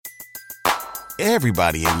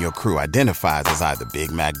Everybody in your crew identifies as either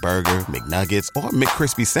Big Mac Burger, McNuggets, or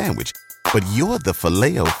McCrispy Sandwich. But you're the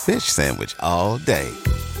Filet-O-Fish Sandwich all day.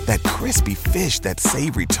 That crispy fish, that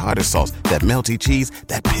savory tartar sauce, that melty cheese,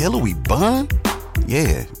 that pillowy bun.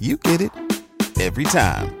 Yeah, you get it. Every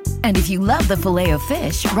time. And if you love the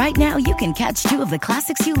Filet-O-Fish, right now you can catch two of the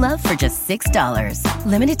classics you love for just $6.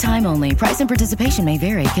 Limited time only. Price and participation may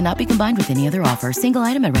vary. Cannot be combined with any other offer. Single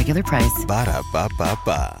item at regular price.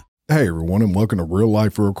 Ba-da-ba-ba-ba. Hey everyone, and welcome to Real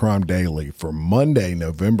Life Real Crime Daily for Monday,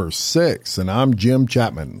 November 6th. And I'm Jim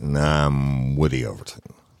Chapman. And I'm Woody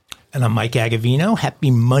Overton. And I'm Mike Agavino.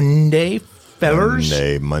 Happy Monday,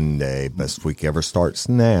 fellas. Monday. Best week ever starts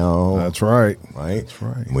now. That's right. Right? That's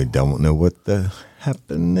right. We don't know what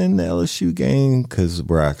happened in the LSU game because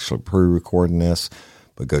we're actually pre-recording this.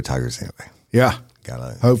 But go Tigers anyway. Yeah.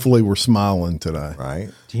 Hopefully we're smiling today.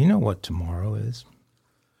 Right? Do you know what tomorrow is?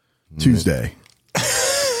 Tuesday.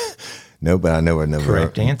 No, but I know what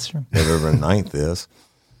Correct answer. November 9th is.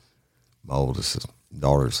 My oldest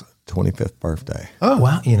daughter's 25th birthday. Oh,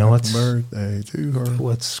 wow. You know what's Birthday to her.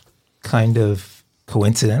 what's kind of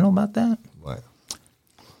coincidental about that? What?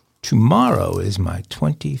 Tomorrow is my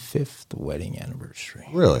 25th wedding anniversary.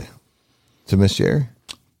 Really? To Miss Jerry?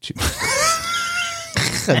 To,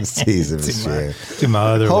 I'm teasing Miss Jerry. to my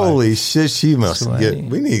other Holy wife. shit, she must 20.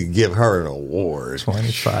 we need to give her an award.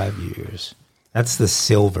 25 years. That's the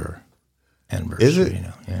silver anniversary. Is it? You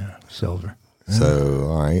know? Yeah, silver. So,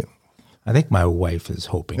 all right. I think my wife is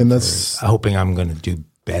hoping hoping I'm going to do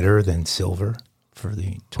better than silver for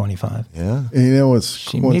the 25. Yeah. And you know what's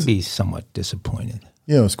She may be somewhat disappointed.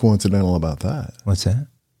 You know what's coincidental about that? What's that?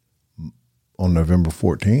 On November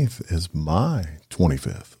 14th is my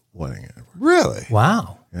 25th wedding anniversary. Really?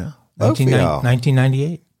 Wow. Yeah.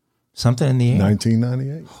 1998. Something in the air.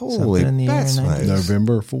 1998. Holy, Something in the air, that's nice.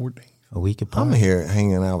 November 14th. A week apart. I'm here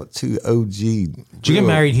hanging out with two OG. Did you get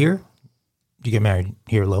married here? Did you get married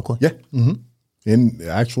here locally? Yeah. Mm-hmm.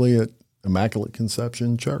 Actually at Immaculate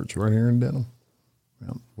Conception Church right here in Denham.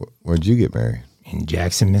 Yeah. Where'd you get married? In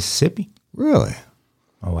Jackson, Mississippi. Really?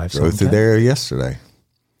 My wife's Drove through hometown. there yesterday.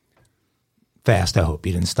 Fast, I hope.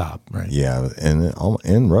 You didn't stop, right? Yeah, and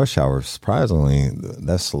in rush hour, surprisingly,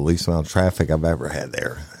 that's the least amount of traffic I've ever had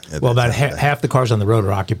there. Well, about half the cars on the road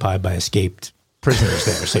are occupied by escaped prisoners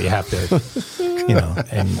there. So you have to,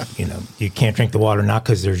 you can't drink the water, not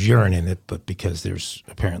because there's urine in it, but because there's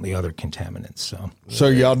apparently other contaminants. So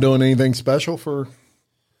y'all doing anything special for?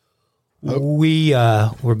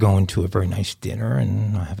 We're going to a very nice dinner,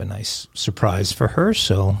 and I have a nice surprise for her.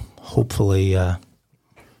 So hopefully, Got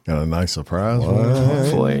a nice surprise.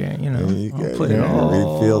 hopefully, hopefully it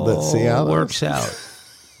all that Seattle works out.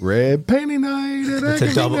 Red painting night. That's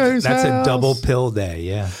a double pill day.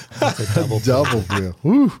 Yeah, that's a double pill.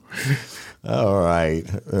 Woo. All right.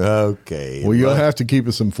 Okay. Well, you'll have to keep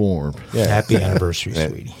us informed. Yeah. Happy anniversary,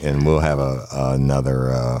 sweetie. And we'll have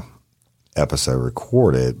another episode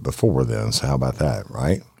recorded before then. So how about that,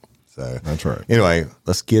 right? So That's right. Anyway,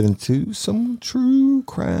 let's get into some true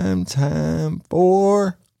crime time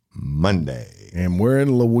for Monday. And we're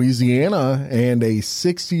in Louisiana, and a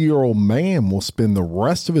 60-year-old man will spend the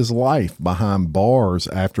rest of his life behind bars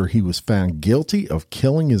after he was found guilty of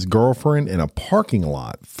killing his girlfriend in a parking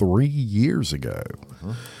lot 3 years ago.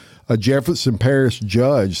 A Jefferson Parish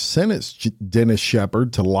judge sentenced Dennis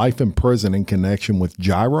Shepard to life in prison in connection with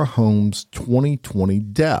Jira Holmes' 2020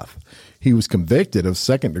 death. He was convicted of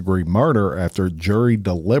second-degree murder after a jury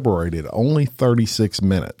deliberated only 36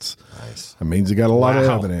 minutes. Nice. That means he got a lot of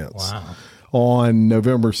evidence. Wow. On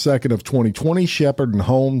November 2nd of 2020, Shepard and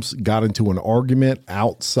Holmes got into an argument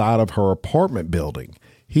outside of her apartment building.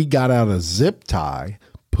 He got out a zip tie,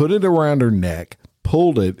 put it around her neck,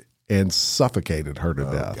 pulled it, and suffocated her to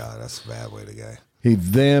death. Oh, God, that's a bad way to go. He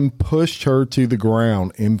then pushed her to the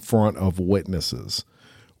ground in front of witnesses.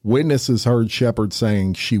 Witnesses heard Shepard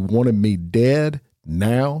saying, "She wanted me dead.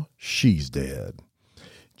 Now she's dead."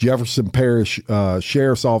 Jefferson Parish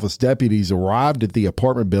Sheriff's Office deputies arrived at the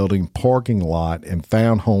apartment building parking lot and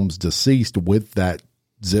found Holmes deceased with that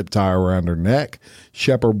zip tie around her neck.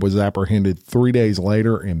 Shepard was apprehended 3 days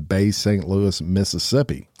later in Bay St. Louis,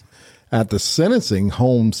 Mississippi. At the sentencing,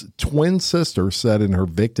 Holmes' twin sister said in her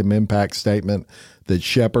victim impact statement that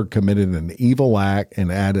Shepard committed an evil act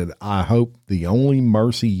and added, "I hope the only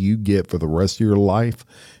mercy you get for the rest of your life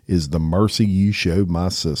is the mercy you showed my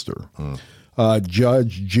sister."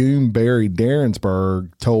 Judge June Barry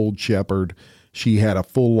Darensburg told Shepard she had a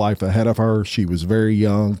full life ahead of her. She was very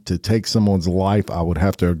young. To take someone's life, I would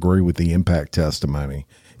have to agree with the impact testimony.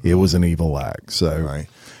 It was an evil act. So, Right.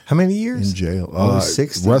 How many years? in jail.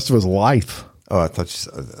 60? Rest of his life. Oh, I thought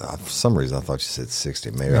for some reason, I thought you said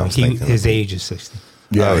 60. Maybe No, I was thinking. his age is 60.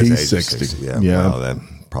 Yeah, his he's age is 60. Yeah. Well, that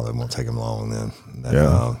probably won't take him long then.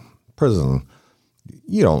 Prison,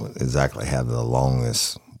 you don't exactly have the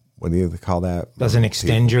longest, what do you call that? Doesn't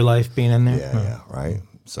extend your life being in there? Yeah, right.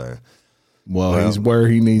 So, Well, he's where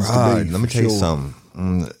he needs to be. Let me tell you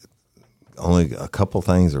something. Only a couple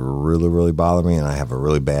things that really, really bother me, and I have a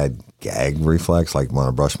really bad gag reflex. Like when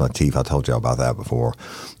I brush my teeth, I told you about that before.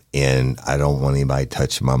 And I don't want anybody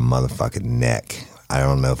touching my motherfucking neck. I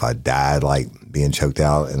don't know if I died like being choked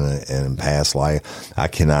out in a past life. I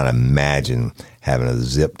cannot imagine having a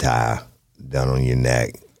zip tie done on your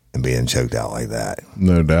neck and being choked out like that.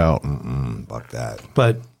 No doubt. Fuck that.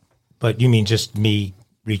 But you mean just me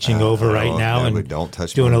reaching over right now and don't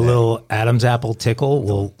touch doing my a neck. little Adam's apple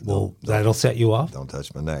tickle? That'll set you off? Don't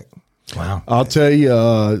touch my neck. Wow. I'll tell you,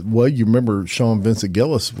 well, you remember Sean Vincent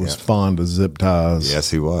Gillis was fond of zip ties.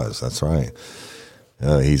 Yes, he was. That's right.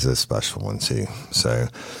 He's a special one, too. So,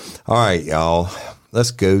 all right, y'all.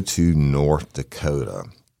 Let's go to North Dakota.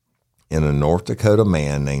 And a North Dakota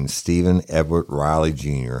man named Stephen Edward Riley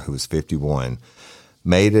Jr., who was 51,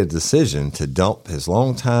 made a decision to dump his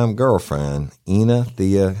longtime girlfriend, Ina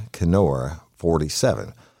Thea Kenora,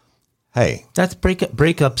 47. Hey. That's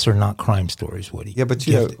breakups are not crime stories, Woody. Yeah, but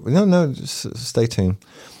just stay tuned.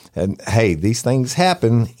 And hey, these things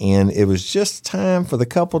happen, and it was just time for the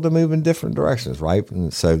couple to move in different directions, right?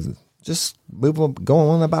 And so just go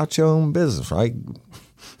on about your own business, right?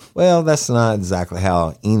 Well, that's not exactly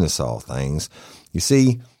how Ina saw things. You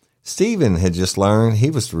see, Stephen had just learned he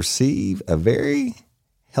was to receive a very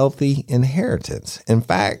healthy inheritance. In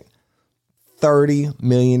fact, $30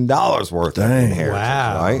 million worth of inheritance,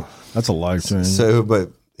 wow. right? That's a life change. So, but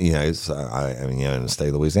in the state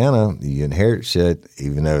of Louisiana, you inherit shit,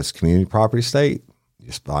 even though it's community property state.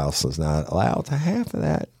 Your spouse is not allowed to half of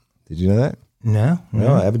that. Did you know that? No.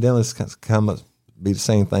 No, evidently it's come to be the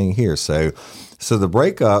same thing here. So the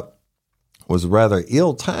breakup was rather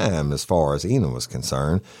ill-timed as far as Ina was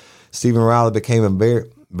concerned. Stephen Riley became very,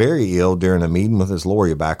 very ill during a meeting with his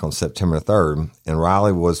lawyer back on September 3rd, and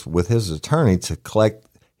Riley was with his attorney to collect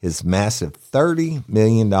his massive $30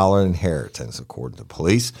 million inheritance, according to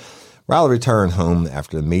police. Riley returned home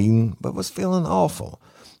after the meeting, but was feeling awful.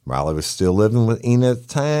 Riley was still living with Ina at the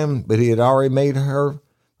time, but he had already made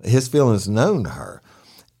his feelings known to her.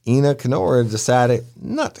 Ina Kenora decided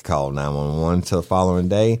not to call 911 until the following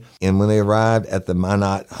day, and when they arrived at the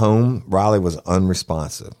Minot home, Riley was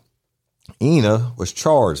unresponsive. Ina was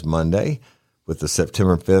charged Monday with the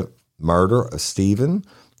September 5th murder of Stephen,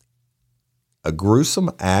 a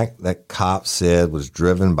gruesome act that cops said was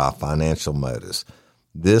driven by financial motives.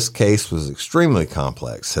 This case was extremely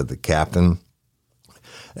complex, said the captain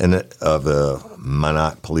of the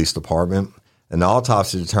Minot Police Department. An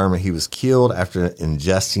autopsy determined he was killed after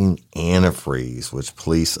ingesting antifreeze, which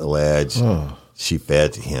police allege she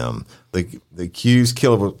fed to him. The accused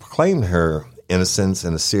killer proclaimed her innocence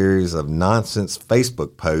in a series of nonsense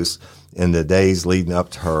Facebook posts in the days leading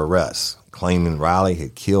up to her arrest, claiming Riley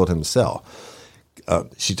had killed himself.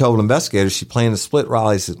 She told investigators she planned to split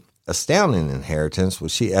Riley's astounding inheritance,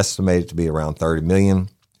 which she estimated to be around $30 million,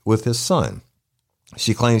 with his son.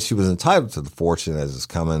 She claims she was entitled to the fortune as his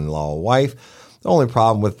common-law wife. The only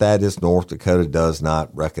problem with that is North Dakota does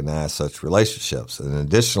not recognize such relationships. And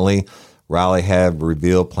additionally, Riley had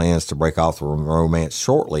revealed plans to break off the romance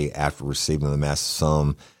shortly after receiving the massive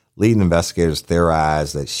sum, leading investigators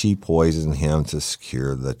theorize that she poisoned him to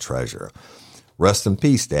secure the treasure. Rest in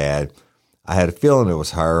peace, Dad. I had a feeling it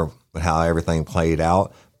was her, but how everything played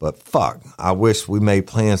out. But fuck, I wish we made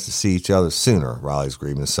plans to see each other sooner, Riley's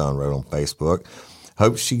grieving son wrote on Facebook.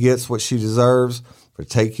 Hope she gets what she deserves for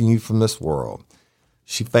taking you from this world.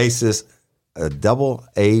 She faces a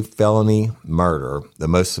double-A felony murder, the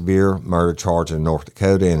most severe murder charge in North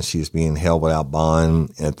Dakota, and she is being held without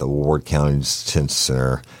bond at the Ward County Detention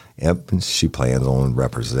Center. And she plans on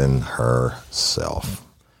representing herself.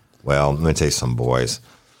 Well, let me tell you something, boys.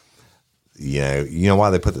 You know why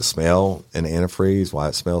they put the smell in antifreeze? Why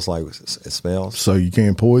it smells like it smells? So you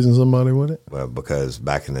can't poison somebody with it? Well, because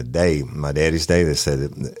back in the day, my daddy's day, they said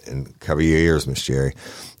it, and cover your ears, Miss Jerry.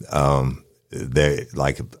 They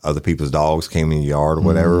like if other people's dogs came in the yard or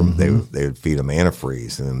whatever, they would feed them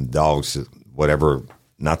antifreeze, and dogs, whatever,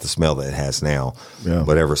 not the smell that it has now,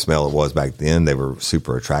 whatever smell it was back then, they were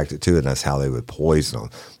super attracted to it, and that's how they would poison them.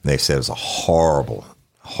 And they said it was a horrible,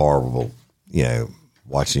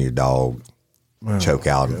 watching your dog choke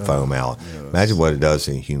out and foam out. Yes. Imagine what it does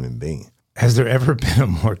to a human being. Has there ever been a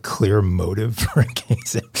more clear motive for a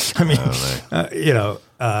case? I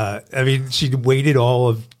mean, she waited all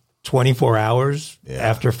of 24 hours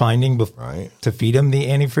after finding to feed him the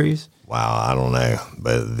antifreeze? Wow, I don't know.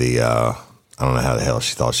 But I don't know how the hell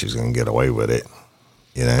she thought she was going to get away with it.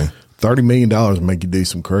 You know? $30 million make you do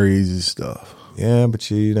some crazy stuff. Yeah, but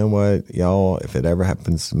you know what, y'all? If it ever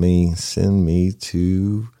happens to me, send me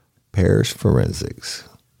to Parish Forensics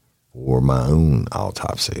for my own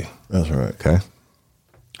autopsy. That's right. Okay?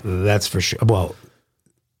 That's for sure. Well,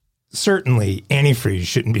 certainly antifreeze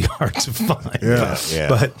shouldn't be hard to find. Yeah.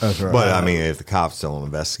 But that's right. But I mean, if the cops don't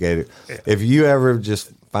investigate it, if you ever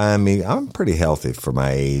just find me, I'm pretty healthy for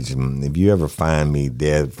my age, and if you ever find me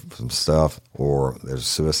dead from stuff or there's a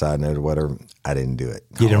suicide note or whatever, I didn't do it.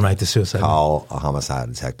 You didn't write the suicide note? Call a homicide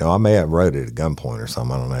detective. I may have wrote it at gunpoint or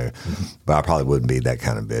something. I don't know. But I probably wouldn't be that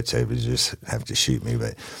kind of bitch. They would just have to shoot me.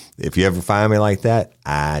 But if you ever find me like that,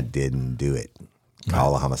 I didn't do it.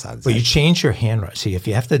 Call a homicide detective. Well, you change your handwriting. See, if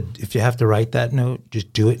you have to write that note,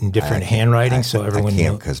 just do it in different handwriting so everyone knows. I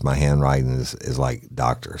can't because my handwriting is like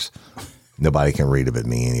doctors. Nobody can read it but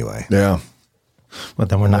me anyway. Yeah. Well,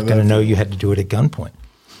 then we're not going to know you had to do it at gunpoint.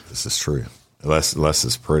 This is true. Unless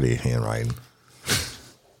it's pretty handwriting.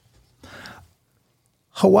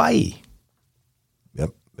 Hawaii.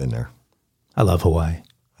 Yep, been there. I love Hawaii.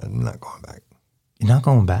 I'm not going back. You're not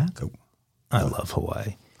going back? Nope. I love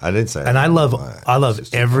Hawaii. I did say and that. I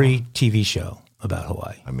love every TV show about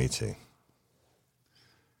Hawaii. Me too.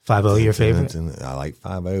 5-0 your favorite? I like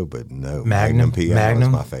 5-0, but no. Magnum PI was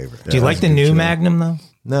my favorite. Do you like the new Magnum, though?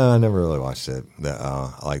 No, I never really watched it.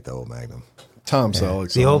 I like the old Magnum. Tom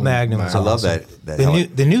Selleck. The old Magnum. I love that.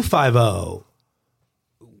 The new 5-0,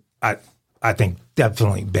 I think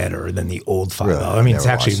definitely better than the old 5-0. Really? I mean, it's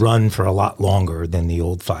actually run for a lot longer than the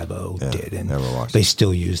old 5-0 did. And never watched they it.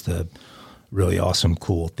 still use the really awesome,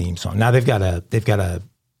 cool theme song. Now they've got a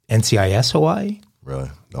NCIS Hawaii. Really?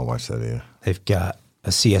 Don't watch that either. They've got a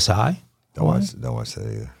CSI. Don't watch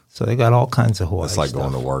that either. So they got all kinds of Hawaii It's like stuff.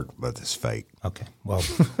 going to work, but it's fake. Okay. Well,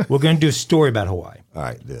 we're going to do a story about Hawaii. All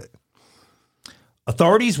right, do it.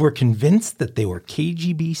 Authorities were convinced that they were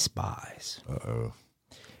KGB spies. Uh-oh.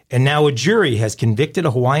 And now a jury has convicted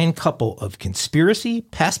a Hawaiian couple of conspiracy,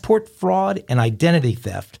 passport fraud, and identity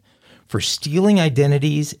theft for stealing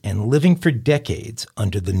identities and living for decades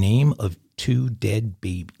under the name of 2 dead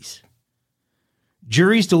babies.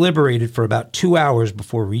 Juries deliberated for about 2 hours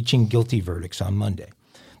before reaching guilty verdicts on Monday.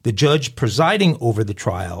 The judge presiding over the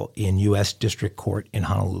trial in U.S. District Court in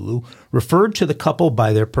Honolulu referred to the couple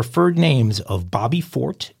by their preferred names of Bobby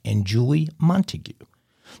Fort and Julie Montague.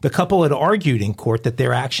 The couple had argued in court that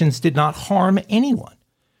their actions did not harm anyone.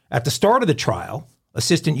 At the start of the trial,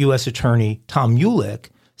 Assistant U.S. Attorney Tom Ulick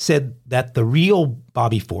said that the real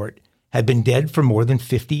Bobby Fort had been dead for more than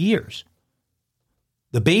 50 years.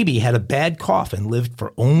 The baby had a bad cough and lived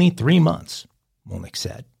for only 3 months, Ulick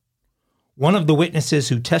said. One of the witnesses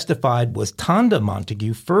who testified was Tonda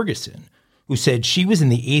Montague Ferguson, who said she was in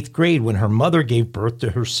the 8th grade when her mother gave birth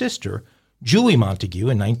to her sister, Julie Montague,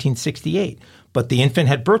 in 1968, but the infant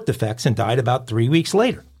had birth defects and died about 3 weeks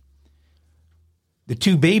later. The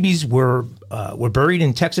 2 babies were buried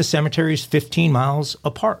in Texas cemeteries 15 miles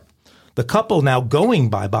apart. The couple, now going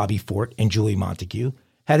by Bobby Fort and Julie Montague,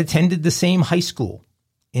 had attended the same high school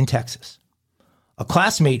in Texas. A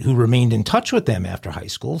classmate who remained in touch with them after high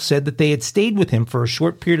school said that they had stayed with him for a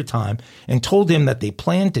short period of time and told him that they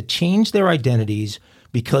planned to change their identities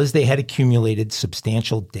because they had accumulated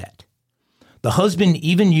substantial debt. The husband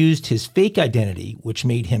even used his fake identity, which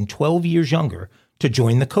made him 12 years younger, to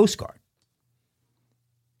join the Coast Guard.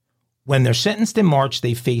 When they're sentenced in March,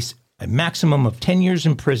 they face a maximum of 10 years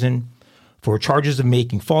in prison for charges of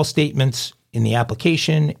making false statements in the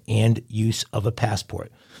application and use of a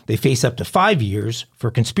passport. They face up to 5 years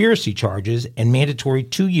for conspiracy charges and mandatory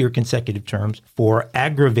 2-year consecutive terms for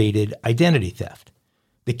aggravated identity theft.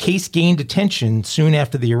 The case gained attention soon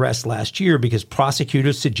after the arrest last year because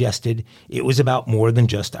prosecutors suggested it was about more than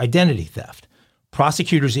just identity theft.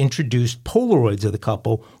 Prosecutors introduced Polaroids of the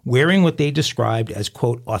couple wearing what they described as,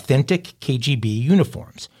 quote, authentic KGB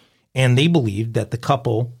uniforms, and they believed that the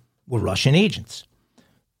couple were Russian agents.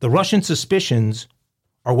 The Russian suspicions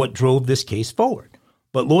are what drove this case forward.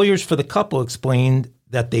 But lawyers for the couple explained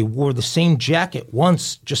that they wore the same jacket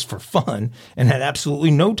once just for fun and had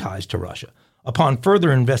absolutely no ties to Russia. Upon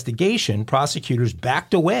further investigation, prosecutors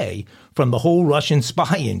backed away from the whole Russian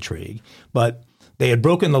spy intrigue, but they had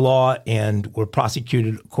broken the law and were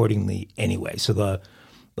prosecuted accordingly anyway. So the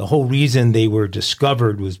whole reason they were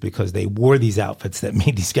discovered was because they wore these outfits that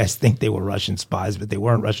made these guys think they were Russian spies, but they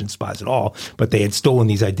weren't Russian spies at all. But they had stolen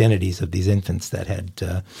these identities of these infants that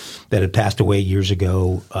had passed away years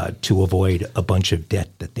ago to avoid a bunch of debt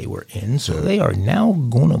that they were in. So they are now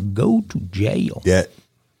going to go to jail. Debt.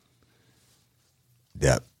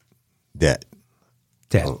 Debt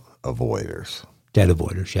avoiders. Debt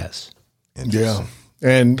avoiders, yes. Yeah.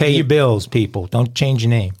 And Pay your bills, people. Don't change your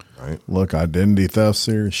name. Right. Look, identity theft,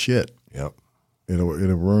 serious shit. Yep. It'll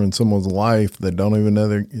ruin someone's life that don't even know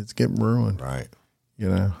it's getting ruined. Right. You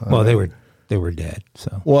know. Well, they were dead.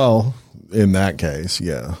 So Well, in that case,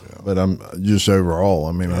 yeah. But I'm just overall.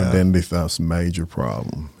 I mean, identity theft's a major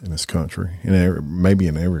problem in this country, maybe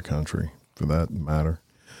in every country for that matter.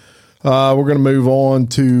 We're going to move on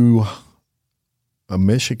to a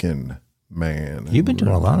Michigan man. you've been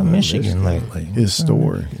doing a lot of Michigan lately. His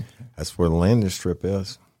story. That's where the landing strip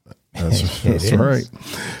is. That's right.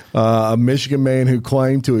 A Michigan man who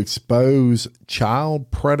claimed to expose child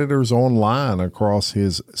predators online across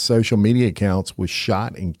his social media accounts was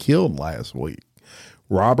shot and killed last week.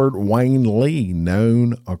 Robert Wayne Lee,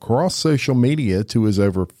 known across social media to his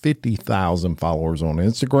over 50,000 followers on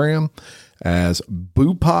Instagram as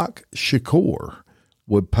Bupak Shakur,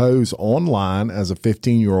 would pose online as a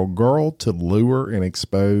 15-year-old girl to lure and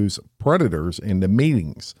expose predators into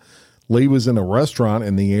meetings. Lee was in a restaurant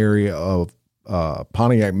in the area of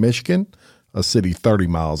Pontiac, Michigan, a city 30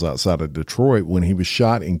 miles outside of Detroit, when he was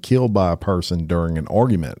shot and killed by a person during an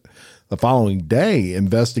argument. The following day,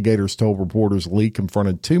 investigators told reporters Lee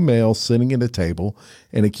confronted two males sitting at a table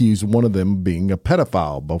and accused one of them of being a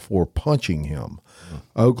pedophile before punching him.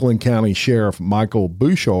 Oakland County Sheriff Michael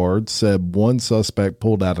Bouchard said one suspect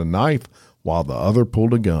pulled out a knife while the other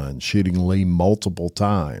pulled a gun, shooting Lee multiple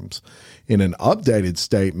times. In an updated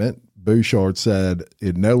statement, Bouchard said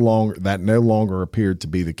that no longer appeared to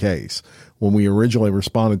be the case. When we originally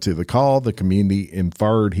responded to the call, the community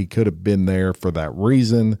inferred he could have been there for that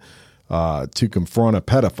reason, to confront a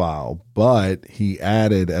pedophile. But he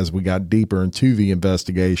added, as we got deeper into the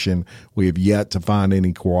investigation, we have yet to find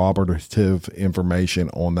any corroborative information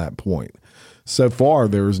on that point. So far,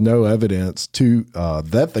 there is no evidence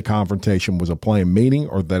that the confrontation was a planned meeting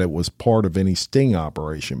or that it was part of any sting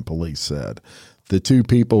operation, police said. The two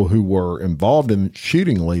people who were involved in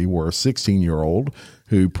shooting Lee were a 16-year-old,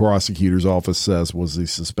 who prosecutor's office says was the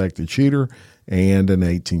suspected shooter, and an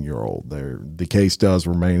 18-year-old. The case does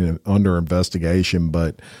remain under investigation,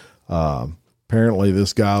 but apparently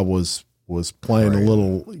this guy was playing a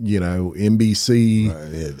little, NBC.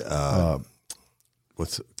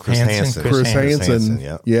 What's Chris Hansen? Chris Hansen,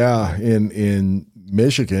 yep. Yeah, in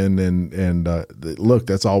Michigan, and look,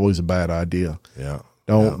 that's always a bad idea. Yeah.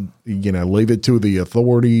 Don't leave it to the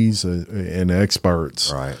authorities and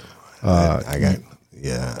experts. Right. I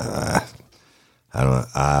don't know.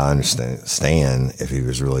 I understand if he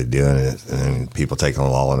was really doing it and people taking the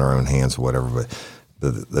law in their own hands or whatever.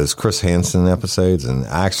 But those Chris Hansen episodes, and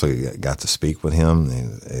I actually got to speak with him.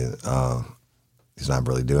 He's not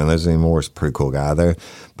really doing those anymore. He's a pretty cool guy there.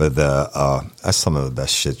 But that's some of the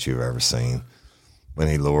best shit you've ever seen. When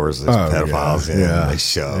he lures those pedophiles in, and they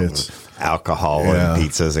shove alcohol and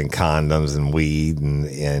pizzas and condoms and weed,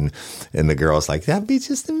 and the girl's like, "That'll be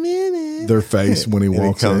just a minute." Their face when he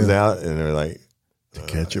walks comes in. out, and they're like, to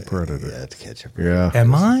catch a predator. Yeah, to catch a predator. Yeah.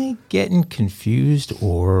 Am I getting confused,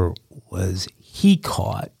 or was he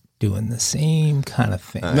caught doing the same kind of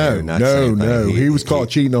thing? No. He was caught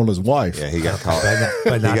cheating on his wife. Yeah, he got caught.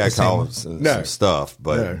 but not he got the caught with some stuff,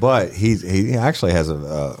 but he actually has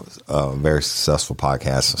a very successful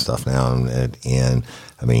podcast and stuff now, and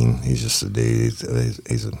I mean, he's just a dude.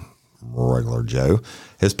 He's a regular Joe.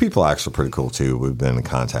 His people are actually pretty cool too. We've been in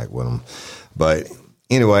contact with him, but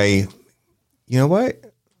anyway, you know what?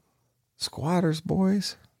 Squatters,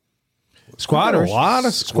 boys. Squatters. A lot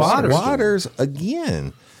of Squatters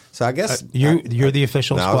again. So I guess you're the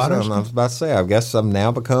official squatters. I was about to say, I guess I've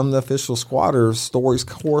now become the official Squatters Stories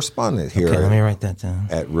correspondent here. Okay, let me write that down.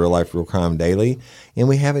 At Real Life Real Crime Daily, and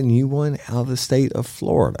we have a new one out of the state of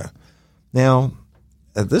Florida. Now,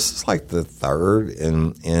 this is like the third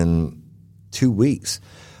in 2 weeks.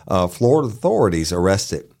 Florida authorities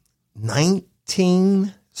arrested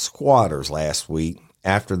 19 squatters last week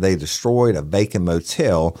after they destroyed a vacant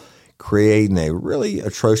motel, creating a really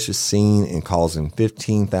atrocious scene and causing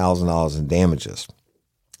 $15,000 in damages.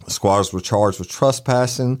 The squatters were charged with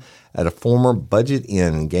trespassing at a former Budget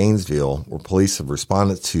Inn in Gainesville, where police have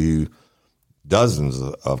responded to dozens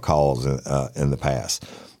of calls in the past.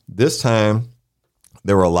 This time,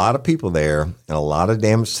 there were a lot of people there and a lot of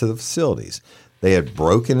damage to the facilities. They had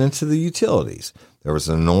broken into the utilities. There was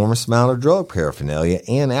an enormous amount of drug paraphernalia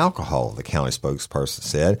and alcohol, the county spokesperson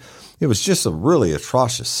said. It was just a really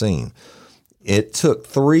atrocious scene. It took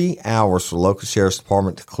 3 hours for the local sheriff's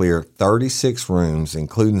department to clear 36 rooms,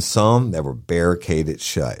 including some that were barricaded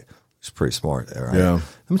shut. It's pretty smart there, right? Yeah.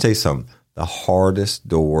 Let me tell you something. the hardest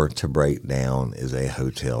door to break down is a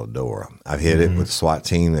hotel door. I've hit it with the SWAT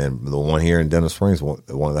team, and the one here in Dennis Springs, one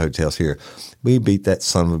of the hotels here. We beat that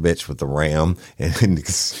son of a bitch with the ram, and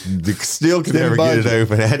still could never get it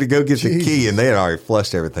open. I had to go get the key, and they had already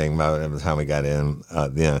flushed everything by the time we got in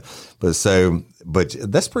then. But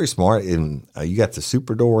that's pretty smart. And you got the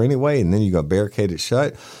super door anyway, and then you got barricade it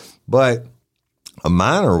shut. But a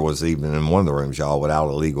minor was even in one of the rooms, y'all, without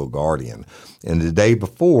a legal guardian. And the day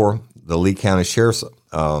before, the Lee County Sheriff's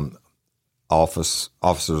officers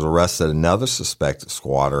arrested another suspected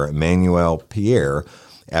squatter, Emmanuel Pierre,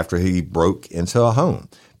 after he broke into a home.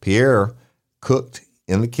 Pierre cooked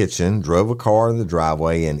in the kitchen, drove a car in the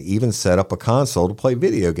driveway, and even set up a console to play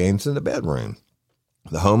video games in the bedroom.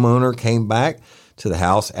 The homeowner came back to the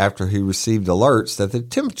house after he received alerts that the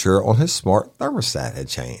temperature on his smart thermostat had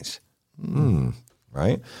changed.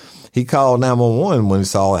 Right? He called 911 when he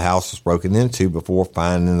saw the house was broken into before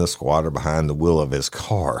finding the squatter behind the wheel of his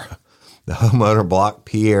car. The homeowner blocked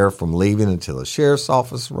Pierre from leaving until the sheriff's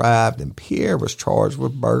office arrived, and Pierre was charged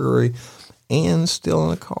with burglary and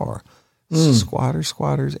stealing a car.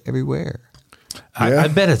 Squatters everywhere. I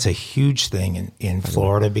bet it's a huge thing in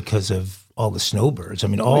Florida because of all the snowbirds. I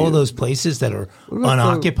mean, all of those places that are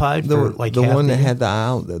unoccupied for like the half one the that year. had the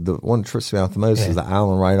island. The one that trips me out the most is the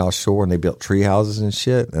island right offshore, and they built tree houses and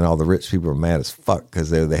shit. And all the rich people were mad as fuck because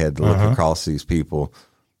they had to look across these people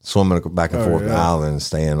swimming back and forth the island and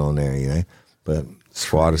staying on there. You know, but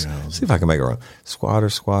squatters. See if I can make it wrong.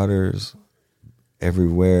 Squatters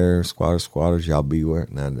everywhere. Squatters. Y'all beware.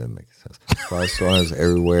 No, that doesn't make sense. Squatters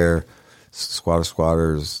everywhere.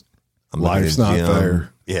 Squatters. Life's not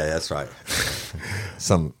fair. Yeah, that's right.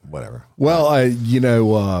 Whatever. Well,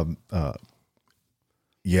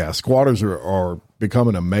 squatters are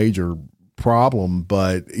becoming a major problem,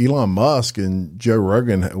 but Elon Musk and Joe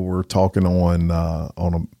Rogan were talking on a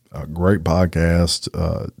great podcast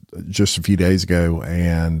just a few days ago,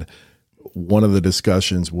 and one of the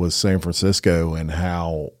discussions was San Francisco and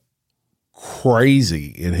how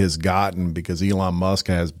crazy it has gotten because Elon Musk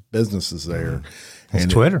has businesses there.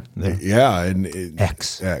 It's Twitter. Yeah. And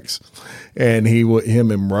X. And him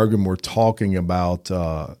and Rogan were talking about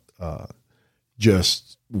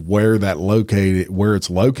just where it's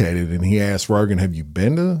located. And he asked Rogan, have you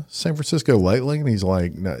been to San Francisco lately? And he's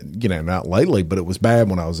like, no, not lately, but it was bad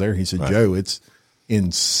when I was there. He said, Joe, it's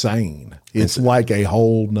insane. It's like a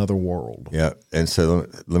whole nother world. Yeah. And so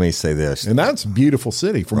let me say this. And that's a beautiful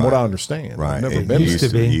city from what I understand. Right. I've never It been used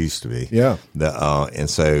there. to be. Yeah. And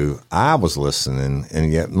so I was listening,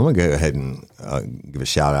 and let me go ahead and give a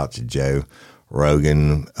shout out to Joe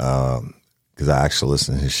Rogan, because I actually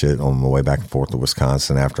listened to his shit on my way back and forth to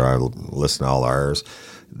Wisconsin after I listened to all ours.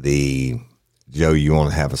 Joe, you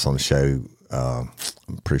want to have us on the show? I'm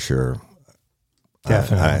pretty sure.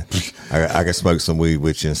 Definitely. I can smoke some weed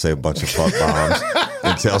with you and say a bunch of fuck bombs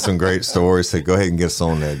and tell some great stories. So go ahead and get us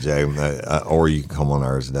on there, Joe. Or you can come on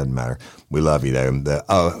ours. It doesn't matter. We love you, though.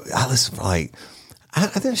 I listen for I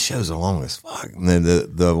think the show's long as fuck. And then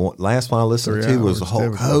the last one I listened to was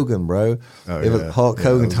Hulk Hogan, bro. It was Hulk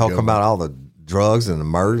Hogan talking about all the drugs and the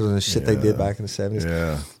murders and the shit they did back in the 70s.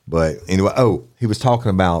 Yeah. But anyway, he was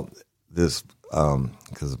talking about this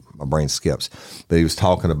because my brain skips. But he was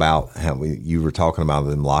talking about how you were talking about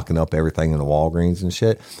them locking up everything in the Walgreens and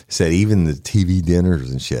shit. He said even the TV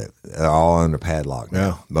dinners and shit are all under padlock now.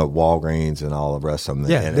 Yeah. But Walgreens and all the rest of them.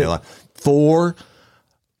 Yeah, and they're like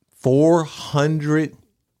 400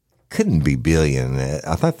 couldn't be billion.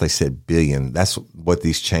 I thought they said billion. That's what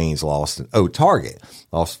these chains lost. Target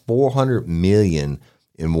lost 400 million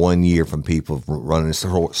in 1 year from people running a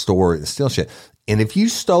store and stealing shit. And if you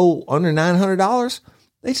stole under $900,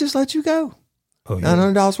 they just let you go.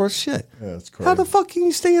 $900 worth of shit. Yeah, that's crazy. How the fuck can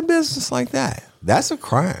you stay in business like that? That's a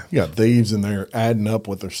crime. You got thieves in there adding up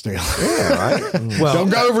what they're stealing. Yeah, right. Well, Don't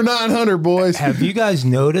go over 900, boys. have you guys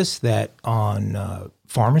noticed that on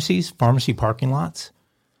pharmacy parking lots,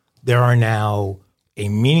 there are now a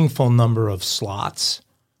meaningful number of slots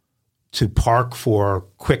to park for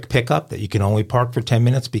quick pickup that you can only park for 10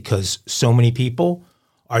 minutes because so many people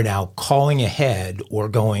are now calling ahead or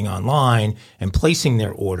going online and placing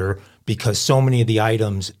their order because so many of the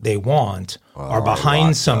items they want are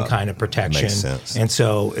behind some kind of protection. Makes sense. And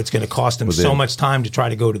so it's going to cost them so much time to try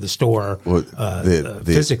to go to the store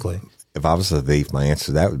physically. If I was a thief, my answer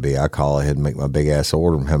to that would be I call ahead and make my big ass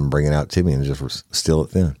order and have them bring it out to me and just steal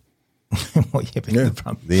it then. Well, yeah, but the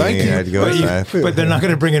problem- Thank you. Had to go outside. but they're not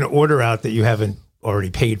going to bring an order out that you haven't already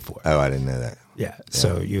paid for. Oh, I didn't know that. Yeah,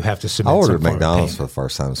 so you have to submit. I ordered some form of McDonald's for payment. the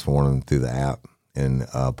first time this morning through the app and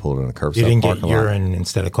pulled in a curbside You didn't get parking lot. urine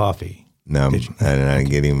instead of coffee. No, and I didn't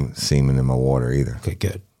get him semen in my water either. Okay,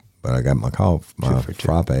 good. but I got my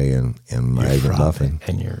frappe and my egg McMuffin.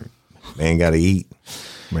 And your man got to eat.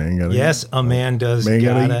 Man gotta yes, eat. a man does Man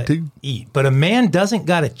gotta gotta eat too. eat, but a man doesn't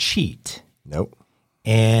gotta cheat. Nope.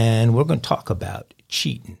 And we're going to talk about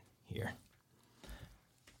cheating here.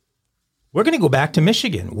 We're going to go back to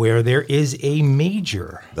Michigan, where there is a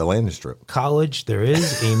major The landing strip. college. There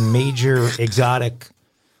is a major exotic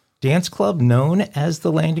dance club known as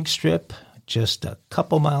the Landing Strip, just a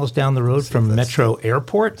couple miles down the road from Metro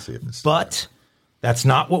Airport. But that's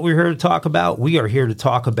not what we're here to talk about. We are here to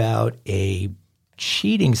talk about a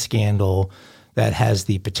cheating scandal that has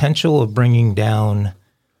the potential of bringing down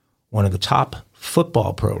one of the top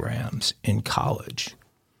football programs in college.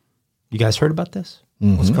 You guys heard about this?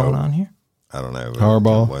 What's going on here? I don't know.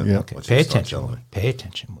 Harbaugh, yeah. What you Pay start attention. telling me. Pay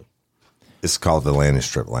attention. It's called the Landing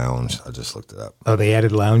Strip Lounge. I just looked it up. Oh, they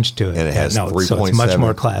added lounge to it. And it has so 3.7. it's much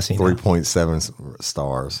more classy now. 3.7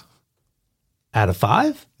 stars. Out of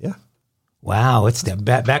 5? Yeah. Wow, it's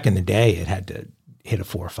back in the day. It had to hit a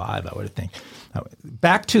 4 or 5. I would think.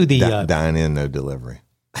 Back to the Dine in, no delivery.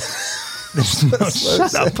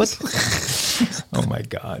 shut up! Oh my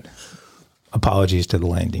God! Apologies to the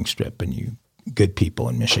Landing Strip and you good people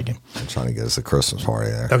in Michigan. I'm trying to get us a Christmas party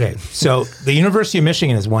there. Okay, so the University of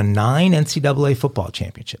Michigan has won 9 NCAA football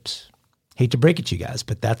championships. Hate to break it to you guys,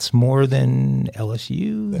 but that's more than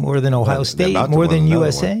LSU, more than Ohio State, more than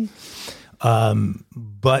USA.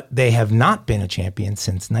 But they have not been a champion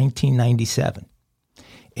since 1997.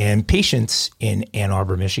 And patience in Ann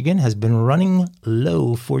Arbor, Michigan has been running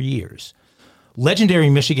low for years. Legendary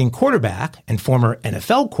Michigan quarterback and former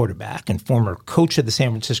NFL quarterback and former coach of the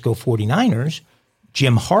San Francisco 49ers,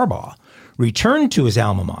 Jim Harbaugh, returned to his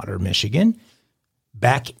alma mater, Michigan,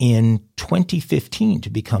 back in 2015 to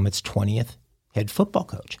become its 20th head football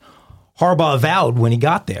coach. Harbaugh vowed when he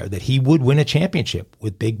got there that he would win a championship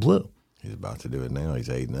with Big Blue. He's about to do it now. He's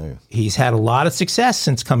 8-0. He's had a lot of success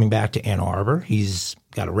since coming back to Ann Arbor. He's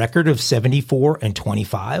got a record of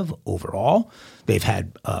 74-25 overall. They've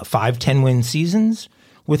had 5 10-win seasons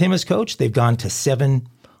with him as coach. They've gone to 7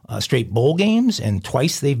 straight bowl games, and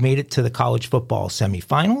twice they've made it to the college football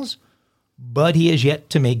semifinals. But he has yet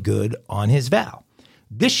to make good on his vow.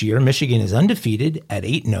 This year, Michigan is undefeated at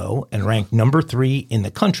 8-0 and ranked number 3 in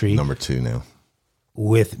the country. Number 2 now.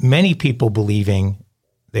 With many people believing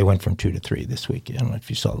they went from 2 to 3 this week. I don't know if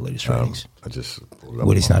you saw the latest ratings. I just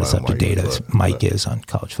Woody's not as up to date as Mike is on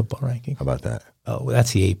college football ranking. How about that? Oh, well,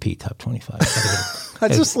 that's the AP top 25. I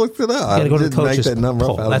just looked it up. Got to go to the didn't make coaches that number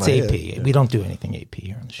poll. up out That's of my AP. head. Yeah. We don't do anything AP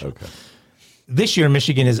here on the show. Okay. This year,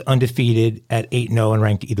 Michigan is undefeated at 8-0 and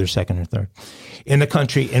ranked either 2nd or 3rd in the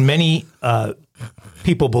country. And many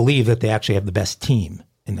people believe that they actually have the best team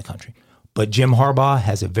in the country. But Jim Harbaugh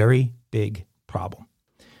has a very big problem.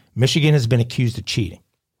 Michigan has been accused of cheating.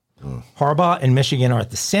 Harbaugh and Michigan are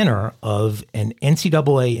at the center of an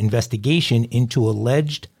NCAA investigation into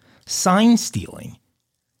alleged sign stealing,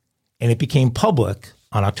 and it became public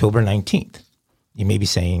on October 19th. You may be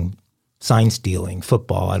saying, sign stealing,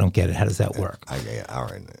 football, I don't get it. How does that work?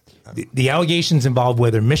 The allegations involve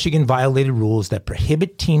whether Michigan violated rules that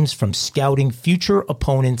prohibit teams from scouting future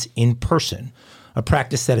opponents in person, a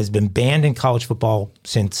practice that has been banned in college football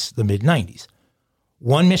since the mid-'90s.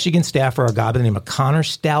 One Michigan staffer, a guy by the name of Connor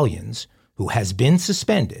Stallions, who has been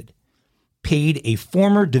suspended, paid a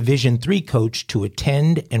former Division III coach to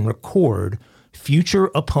attend and record future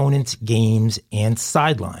opponents' games and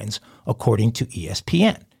sidelines, according to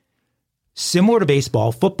ESPN. Similar to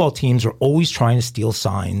baseball, football teams are always trying to steal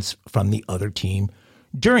signs from the other team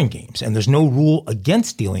during games, and there's no rule against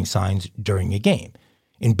stealing signs during a game.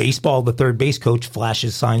 In baseball, the third base coach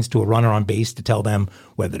flashes signs to a runner on base to tell them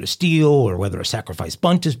whether to steal or whether a sacrifice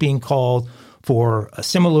bunt is being called.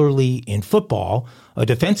 Similarly, in football, a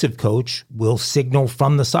defensive coach will signal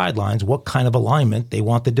from the sidelines what kind of alignment they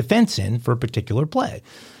want the defense in for a particular play.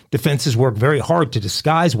 Defenses work very hard to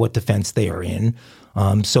disguise what defense they are in,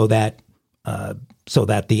 so that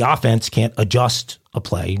the offense can't adjust a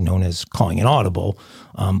play, known as calling an audible,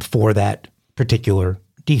 for that particular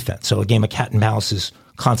defense. So a game of cat and mouse is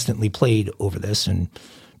constantly played over this, and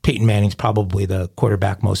Peyton Manning's probably the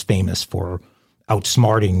quarterback most famous for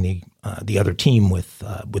outsmarting the other team with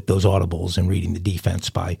those audibles and reading the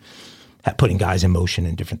defense by putting guys in motion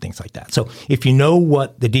and different things like that. So if you know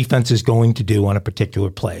what the defense is going to do on a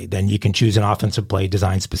particular play, then you can choose an offensive play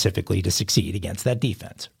designed specifically to succeed against that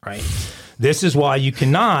defense, right? This is why you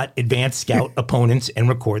cannot advance scout opponents and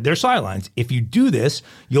record their sidelines. If you do this,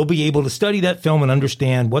 you'll be able to study that film and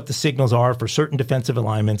understand what the signals are for certain defensive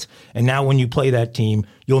alignments. And now when you play that team,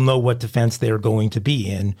 you'll know what defense they're going to be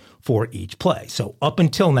in for each play. So up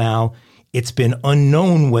until now, it's been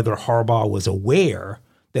unknown whether Harbaugh was aware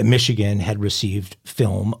that Michigan had received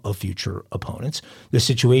film of future opponents. The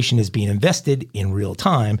situation is being invested in real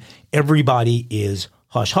time. Everybody is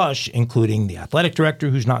hush-hush, including the athletic director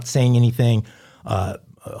who's not saying anything.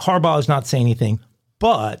 Harbaugh is not saying anything.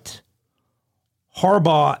 But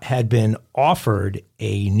Harbaugh had been offered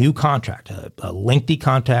a new contract, a lengthy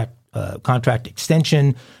contract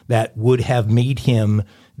extension that would have made him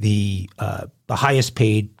the highest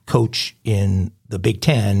paid coach in the Big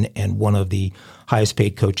Ten and one of the highest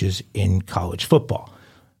paid coaches in college football.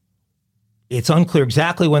 It's unclear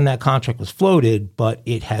exactly when that contract was floated, but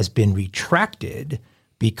it has been retracted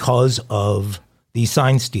because of the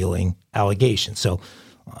sign stealing allegations. So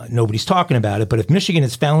nobody's talking about it, but if Michigan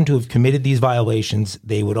is found to have committed these violations,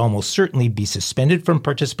 they would almost certainly be suspended from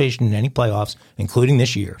participation in any playoffs, including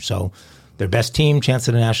this year. So their best team, chance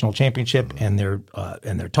at a national championship, and they're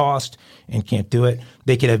tossed and can't do it.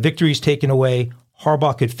 They could have victories taken away.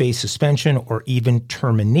 Harbaugh could face suspension or even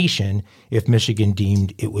termination if Michigan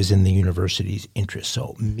deemed it was in the university's interest.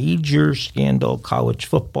 So major scandal, college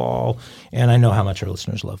football, and I know how much our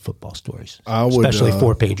listeners love football stories, especially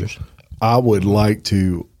 4-pagers. I would like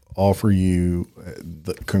to offer you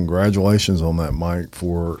congratulations on that, Mike,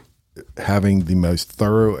 for having the most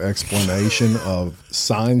thorough explanation of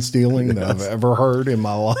sign stealing that I've ever heard in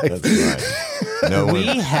my life. That's right. No, we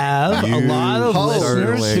have a lot of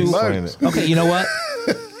listeners who. Okay, you know what?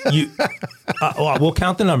 We'll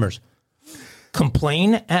count the numbers.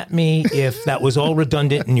 Complain at me if that was all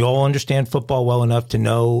redundant and you all understand football well enough to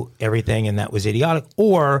know everything and that was idiotic,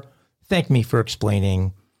 or thank me for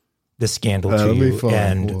explaining the scandal to you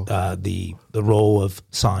and the role of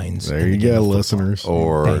signs. There you go, listeners.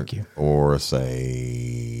 Thank you. Or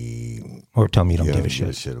say, or tell me you don't give a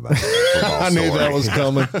shit about it. I knew that was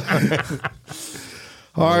coming.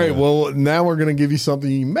 All right, well, now we're going to give you something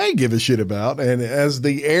you may give a shit about. And as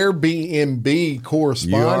the Airbnb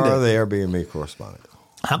correspondent. You are the Airbnb correspondent.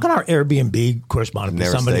 How can our Airbnb correspondent be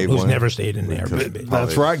somebody who's never stayed in an Airbnb?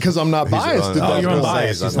 That's right, because I'm not biased. You're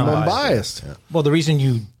unbiased. I'm unbiased. Yeah. Well, the reason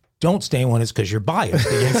you don't stay in one is because you're biased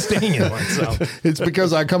against staying in one. So it's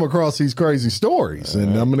because I come across these crazy stories,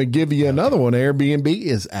 and I'm going to give you another one. Airbnb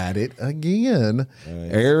is at it again.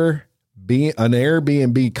 An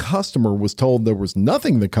Airbnb customer was told there was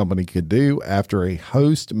nothing the company could do after a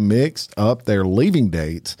host mixed up their leaving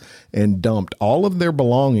dates and dumped all of their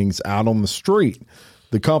belongings out on the street.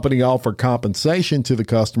 The company offered compensation to the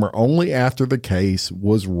customer only after the case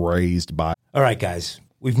was raised by. All right, guys.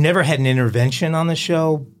 We've never had an intervention on the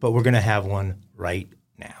show, but we're going to have one right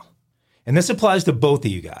now. And this applies to both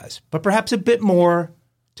of you guys, but perhaps a bit more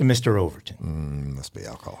to Mr. Overton. Must be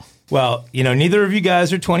alcohol. Well, neither of you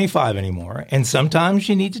guys are 25 anymore, and sometimes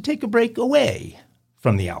you need to take a break away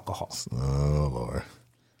from the alcohol. Oh, Lord.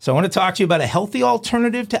 So I want to talk to you about a healthy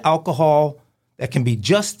alternative to alcohol that can be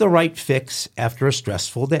just the right fix after a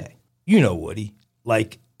stressful day. You know, Woody,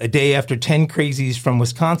 like a day after 10 crazies from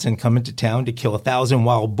Wisconsin come into town to kill 1,000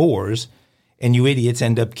 wild boars, and you idiots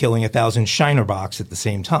end up killing 1,000 Shiner Box at the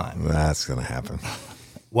same time. That's going to happen.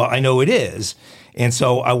 Well, I know it is. And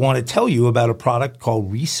so I want to tell you about a product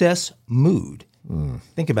called Recess Mood.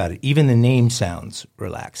 Think about it. Even the name sounds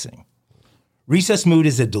relaxing. Recess Mood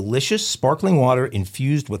is a delicious sparkling water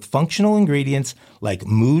infused with functional ingredients like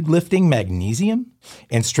mood-lifting magnesium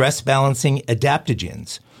and stress-balancing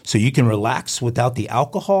adaptogens, so you can relax without the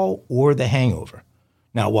alcohol or the hangover.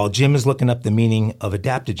 Now, while Jim is looking up the meaning of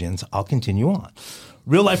adaptogens, I'll continue on.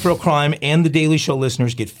 Real Life, Real Crime and The Daily Show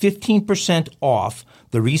listeners get 15% off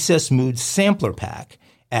the Recess Mood Sampler Pack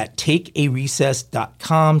at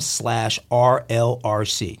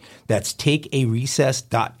takearecess.com/RLRC. That's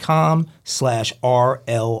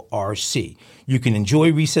takearecess.com/RLRC. You can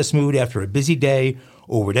enjoy Recess Mood after a busy day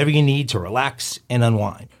or whatever you need to relax and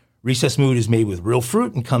unwind. Recess Mood is made with real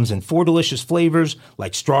fruit and comes in 4 delicious flavors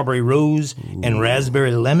like strawberry rose and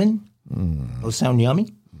raspberry lemon. Those sound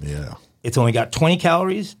yummy. Yeah. It's only got 20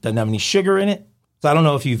 calories, doesn't have any sugar in it. So I don't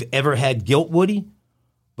know if you've ever had guilt, Woody,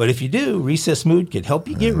 but if you do, Recess Mood could help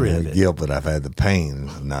you get rid of it. Guilt, but I've had the pain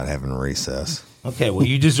of not having recess. Okay, well,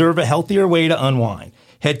 you deserve a healthier way to unwind.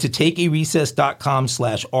 Head to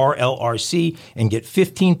takearecess.com/RLRC and get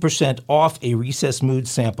 15% off a Recess Mood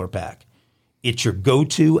Sampler Pack. It's your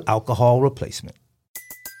go-to alcohol replacement.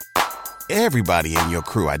 Everybody in your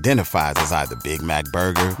crew identifies as either Big Mac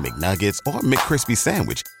Burger, McNuggets, or McCrispy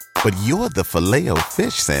Sandwich. But you're the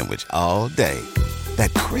Filet-O-Fish Sandwich all day.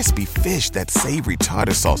 That crispy fish, that savory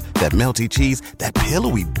tartar sauce, that melty cheese, that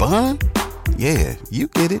pillowy bun. Yeah, you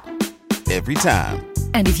get it. Every time.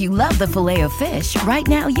 And if you love the Filet-O-Fish, right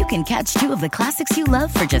now you can catch 2 of the classics you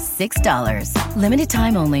love for just $6. Limited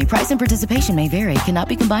time only. Price and participation may vary. Cannot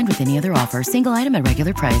be combined with any other offer. Single item at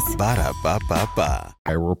regular price. Ba-da-ba-ba-ba.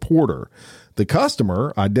 A reporter. The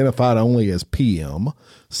customer, identified only as PM,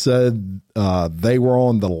 said they were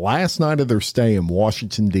on the last night of their stay in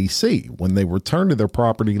Washington, D.C. when they returned to their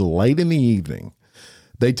property late in the evening.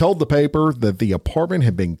 They told the paper that the apartment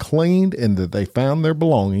had been cleaned and that they found their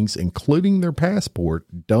belongings, including their passport,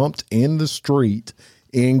 dumped in the street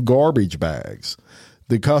in garbage bags.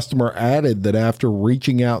 The customer added that after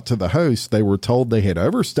reaching out to the host, they were told they had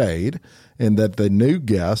overstayed and that the new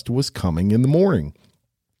guest was coming in the morning.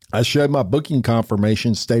 I showed my booking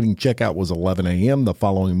confirmation stating checkout was 11 a.m. the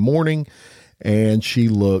following morning, and she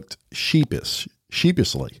looked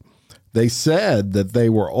sheepishly. They said that they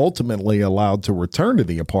were ultimately allowed to return to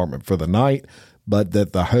the apartment for the night, but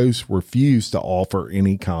that the host refused to offer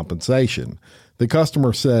any compensation. The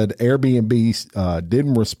customer said Airbnb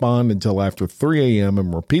didn't respond until after 3 a.m.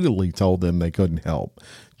 and repeatedly told them they couldn't help.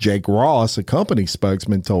 Jake Ross, a company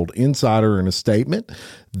spokesman, told Insider in a statement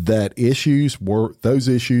that those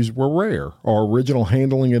issues were rare. Our original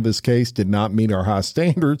handling of this case did not meet our high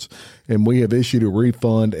standards, and we have issued a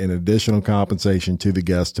refund and additional compensation to the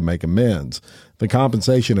guest to make amends. The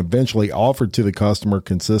compensation eventually offered to the customer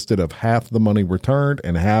consisted of half the money returned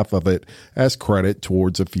and half of it as credit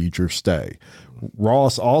towards a future stay.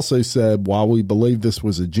 Ross also said, while we believe this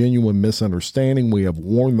was a genuine misunderstanding, we have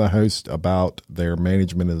warned the host about their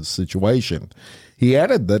management of the situation. He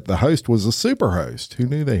added that the host was a super host. Who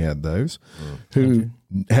knew they had those? Who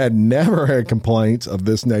had never had complaints of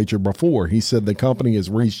this nature before. He said the company has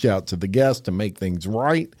reached out to the guest to make things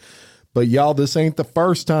right. But y'all, this ain't the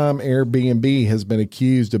first time Airbnb has been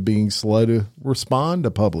accused of being slow to respond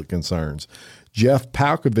to public concerns. Jeff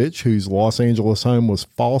Palkovich, whose Los Angeles home was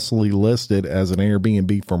falsely listed as an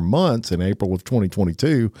Airbnb for months in April of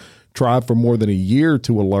 2022, tried for more than a year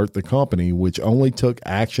to alert the company, which only took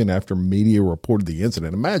action after media reported the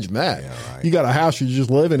incident. Imagine that. Yeah, right. You got a house you're just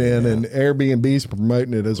living in and Airbnb's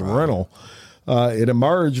promoting it as a rental. It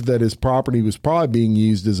emerged that his property was probably being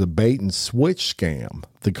used as a bait and switch scam.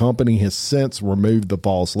 The company has since removed the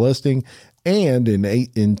false listing. And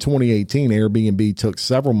in 2018, Airbnb took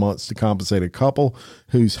several months to compensate a couple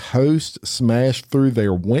whose host smashed through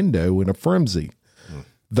their window in a frenzy.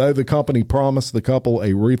 Though the company promised the couple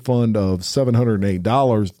a refund of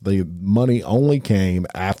 $708, the money only came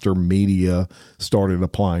after media started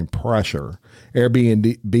applying pressure.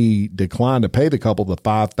 Airbnb declined to pay the couple the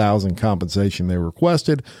 $5,000 compensation they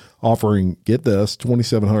requested, offering, get this,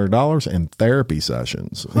 $2,700 in therapy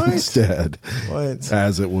sessions instead,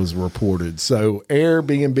 as it was reported. So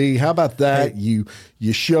Airbnb, how about that? Hey,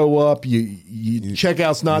 you show up, you check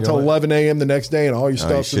out's not till 11 a.m. the next day, and all your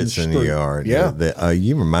stuff's in the yard. Yeah,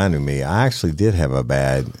 you reminded me. I actually did have a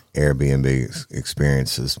bad Airbnb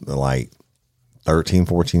experiences like 13,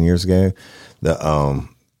 14 years ago.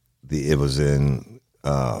 It was in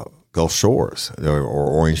Gulf Shores or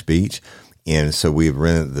Orange Beach. And so we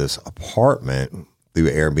rented this apartment through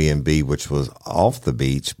Airbnb, which was off the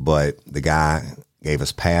beach, but the guy gave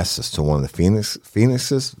us passes to one of the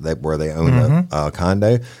Phoenixes where they own a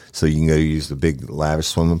condo. So you can go use the big lavish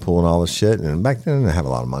swimming pool and all this shit. And back then I didn't have a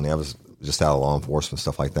lot of money. I was just out of law enforcement,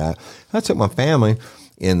 stuff like that. I took my family,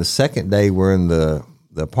 and the second day we're in the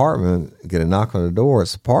apartment, get a knock on the door.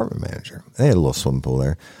 It's the apartment manager. They had a little swimming pool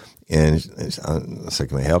there. And I said,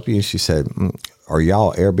 can I help you? She said, are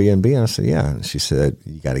y'all Airbnb? And I said, yeah. And she said,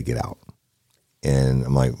 you got to get out. And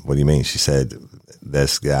I'm like, what do you mean? She said,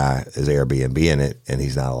 this guy is Airbnb in it, and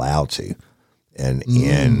he's not allowed to. And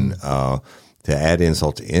to add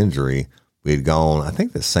insult to injury, we'd gone, I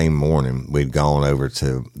think the same morning, we'd gone over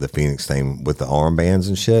to the Phoenix thing with the armbands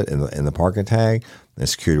and shit and the parking tag. And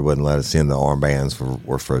security wouldn't let us in. The armbands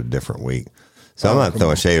were for a different week. So I'm not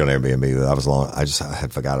throwing shade on Airbnb, but I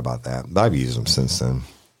had forgot about that. But I've used them since then.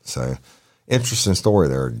 So interesting story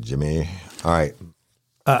there, Jimmy. All right.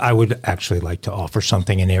 I would actually like to offer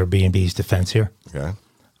something in Airbnb's defense here. Okay.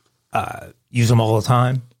 Use them all the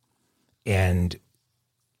time. And,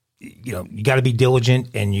 you got to be diligent,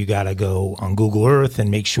 and you got to go on Google Earth and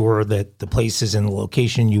make sure that the place is in the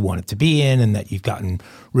location you want it to be in, and that you've gotten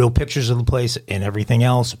real pictures of the place and everything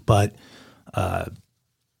else. But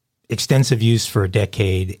extensive use for a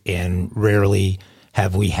decade, and rarely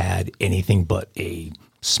have we had anything but a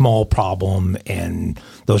small problem, and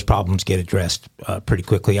those problems get addressed pretty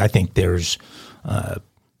quickly. I think there's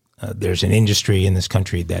an industry in this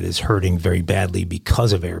country that is hurting very badly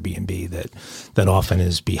because of Airbnb that often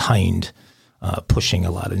is behind pushing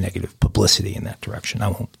a lot of negative publicity in that direction. I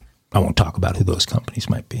won't talk about who those companies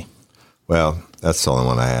might be. Well, that's the only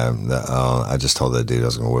one I have. I just told that dude I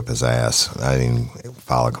was going to whip his ass. I didn't even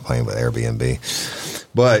file a complaint with Airbnb.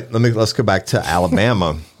 But let's go back to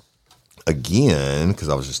Alabama again, because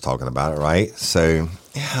I was just talking about it, right? So,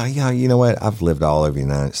 yeah, you know what? I've lived all over the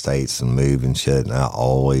United States and moved and shit, and I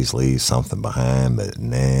always leave something behind, but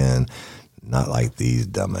man, not like these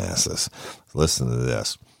dumbasses. Listen to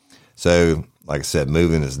this. So, like I said,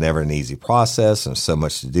 moving is never an easy process, and there's so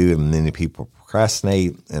much to do, and many people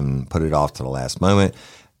procrastinate and put it off to the last moment.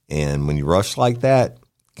 And when you rush like that, it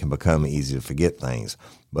can become easy to forget things.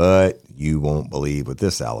 But you won't believe what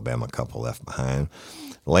this Alabama couple left behind.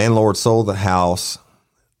 The landlord sold the house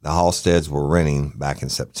the Halsteads were renting back in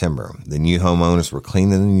September. The new homeowners were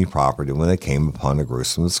cleaning the new property when they came upon a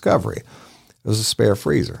gruesome discovery. It was a spare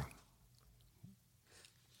freezer.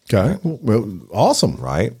 Okay. Well, awesome.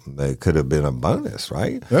 Right? They could have been a bonus,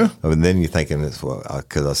 right? Yeah. And then you're thinking,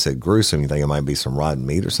 because I said gruesome, you think it might be some rotten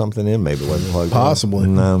meat or something in? Maybe it wasn't plugged Possibly.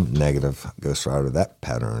 in. No, negative. Ghost Rider, that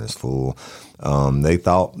pattern is full. They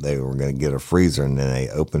thought they were going to get a freezer, and then they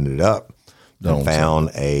opened it up and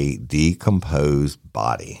found a decomposed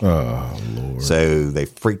body. Oh, Lord. So they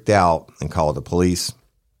freaked out and called the police.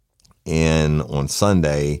 And on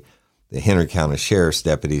Sunday, the Henry County Sheriff's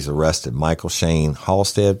deputies arrested Michael Shane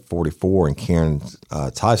Halstead, 44, and Karen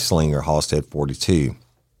Teichlinger Halstead, 42.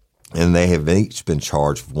 And they have each been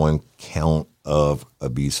charged with one count of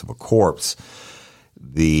abuse of a corpse.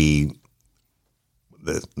 They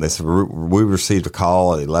said, we received a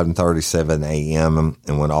call at 11:37 a.m.,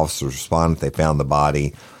 and when officers responded, they found the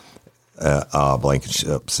body,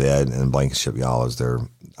 Blankenship said, and Blankenship, y'all, is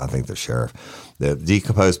I think the sheriff. The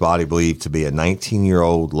decomposed body, believed to be a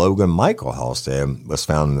 19-year-old Logan Michael Halstead, was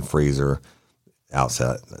found in the freezer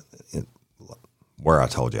outside where I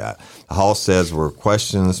told you at. The Halsteads were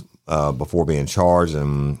questioned before being charged,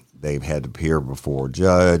 and they've had to appear before a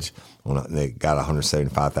judge. They got a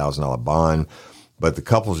 $175,000 bond. But the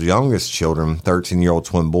couple's youngest children, 13-year-old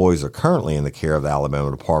twin boys, are currently in the care of the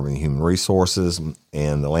Alabama Department of Human Resources,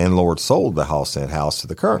 and the landlord sold the Halstead house to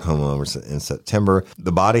the current homeowners in September.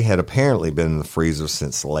 The body had apparently been in the freezer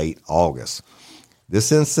since late August.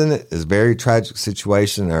 This incident is a very tragic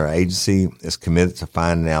situation, and our agency is committed to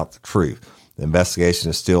finding out the truth. The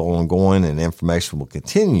investigation is still ongoing, and information will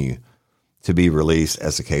continue to be released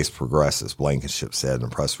as the case progresses, Blankenship said in a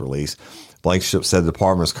press release. Blankenship said the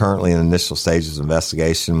department is currently in initial stages of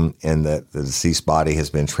investigation and that the deceased body has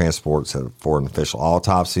been transported for an official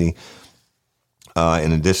autopsy.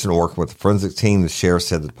 In addition to working with the forensic team, the sheriff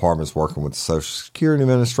said the department is working with the Social Security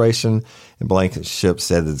Administration, and Blankenship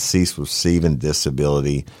said the deceased was receiving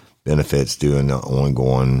disability benefits due to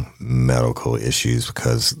ongoing medical issues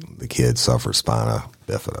because the kid suffered spina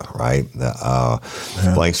bifida, right?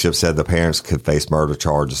 Blankenship said the parents could face murder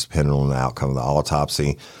charges depending on the outcome of the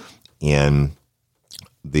autopsy. And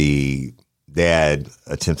the dad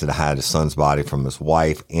attempted to hide his son's body from his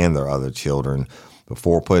wife and their other children.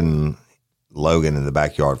 Before putting Logan in the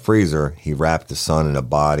backyard freezer, he wrapped his son in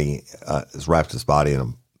wrapped his body in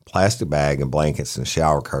a plastic bag and blankets and a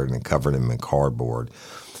shower curtain and covered him in cardboard.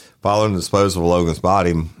 Following the disposal of Logan's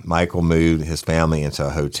body, Michael moved his family into a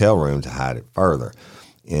hotel room to hide it further.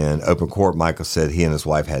 In open court, Michael said he and his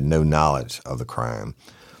wife had no knowledge of the crime.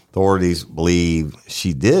 Authorities believe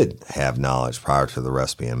she did have knowledge prior to the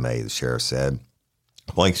arrest being made, the sheriff said.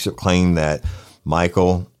 Blankenship claimed that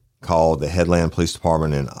Michael called the Headland Police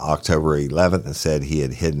Department on October 11th and said he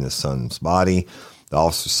had hidden his son's body. The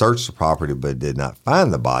officer searched the property but did not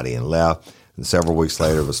find the body and left. And several weeks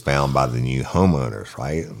later, it was found by the new homeowners,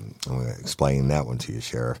 right? I'm going to explain that one to you,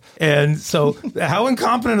 Sheriff. And so how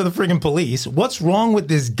incompetent are the friggin' police? What's wrong with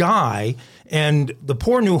this guy and the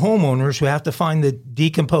poor new homeowners who have to find the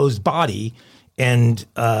decomposed body and,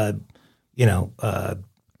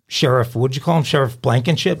 Sheriff, what'd you call him? Sheriff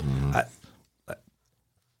Blankenship? Mm-hmm.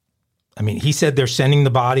 I mean, he said they're sending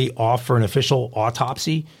the body off for an official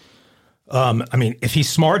autopsy. If he's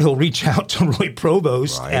smart, he'll reach out to Roy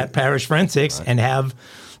Provost at Parish Forensics and have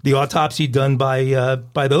the autopsy done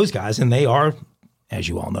by those guys. And they are, as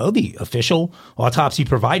you all know, the official autopsy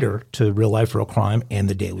provider to Real Life, Real Crime and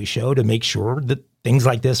The Daily Show to make sure that things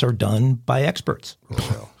like this are done by experts.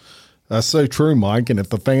 That's so true, Mike. And if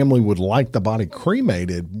the family would like the body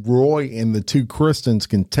cremated, Roy and the two Kristens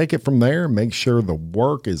can take it from there and make sure the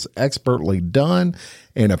work is expertly done,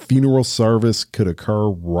 and a funeral service could occur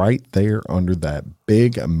right there under that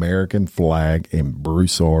big American flag in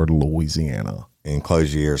Broussard, Louisiana. And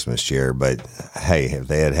close your ears, Miss Jerry, but hey, if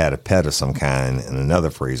they had had a pet of some kind and another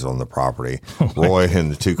freezer on the property, Roy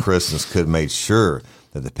and the two Kristens could have made sure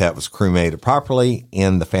that the pet was cremated properly,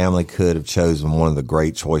 and the family could have chosen one of the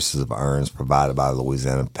great choices of urns provided by the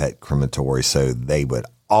Louisiana Pet Crematory, so they would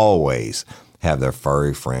always have their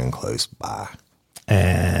furry friend close by.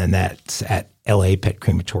 And that's at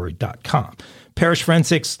lapetcrematory.com. Parish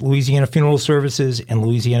Forensics, Louisiana Funeral Services, and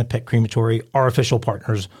Louisiana Pet Crematory are official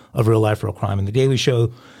partners of Real Life, Real Crime and The Daily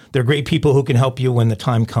Show. They're great people who can help you when the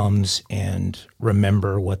time comes. And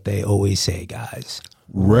remember what they always say, guys.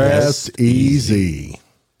 Rest easy.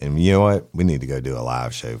 And you know what? We need to go do a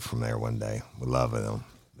live show from there one day. We love them.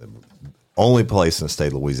 The only place in the state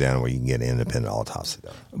of Louisiana where you can get an independent autopsy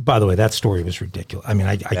done. By the way, that story was ridiculous. I mean,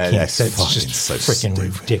 I can't say it's just so freaking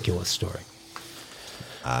stupid. ridiculous story.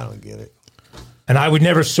 I don't get it. And I would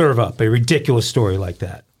never serve up a ridiculous story like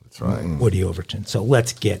that. That's right. Woody Overton. So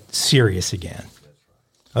let's get serious again.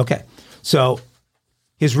 Okay. So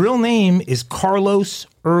his real name is Carlos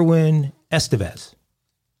Erwin Estevez.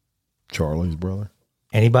 Charlie's brother.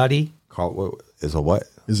 Anybody? What is a what?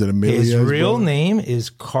 Is it Emilio? His real name is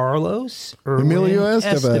Carlos Erwin Emilio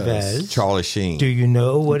Estevez. Estevez. Charlie Sheen. Do you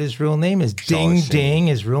know what his real name is? Charlie Ding, Sheen. ding.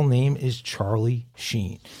 His real name is Charlie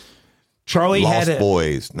Sheen. Charlie Lost had a,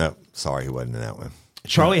 Boys. No, sorry, he wasn't in that one.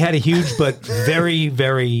 Charlie had a huge but very,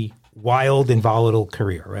 very wild and volatile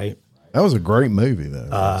career, right? That was a great movie, though.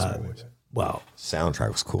 Well,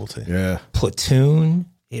 Soundtrack was cool too. Yeah. Platoon.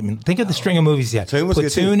 I mean, think of the string of movies he had. Platoon was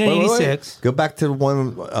good, too. Platoon in Wait, wait, wait. 86. Go back to the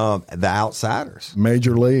one, The Outsiders.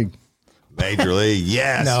 Major League. Major League.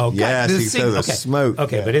 Yes. No, yes. God, He threw the smoke.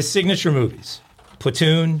 Okay, Yeah. but his signature movies: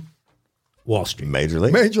 Platoon, Wall Street. Major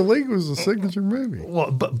League. Major League was a signature movie.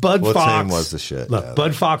 Well, Bud Platoon Fox was the shit. Look, Yeah.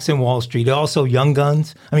 Bud Fox and Wall Street. Also, Young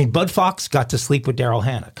Guns. I mean, Bud Fox got to sleep with Daryl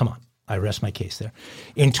Hannah. Come on, I rest my case there.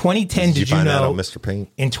 In 2010, did you find out know? on Mr. Pink?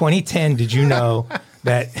 In 2010, did you know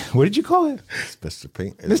that? What did you call it? It's Mr.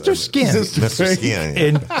 Pink. Mr. Skin. Mr.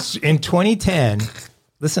 Skin. Yeah. In 2010,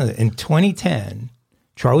 listen, in 2010,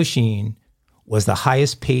 Charlie Sheen was the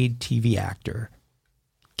highest paid TV actor,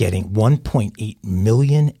 getting $1.8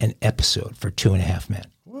 million an episode for 2.5 Men.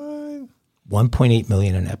 What? $1.8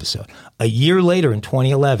 million an episode. A year later, in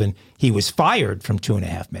 2011, he was fired from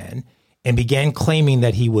 2.5 Men and began claiming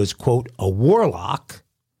that he was, quote, a warlock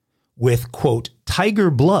with, quote, tiger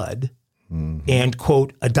blood and,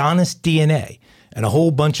 quote, Adonis DNA and a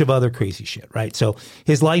whole bunch of other crazy shit, right? So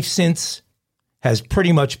his life since has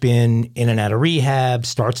pretty much been in and out of rehab,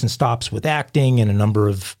 starts and stops with acting, and a number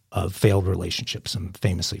of failed relationships, some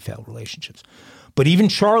famously failed relationships. But even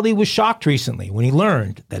Charlie was shocked recently when he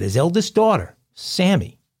learned that his eldest daughter,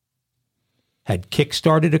 Sammy, had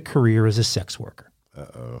kickstarted a career as a sex worker.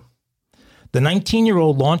 Uh-oh. The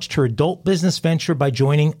 19-year-old launched her adult business venture by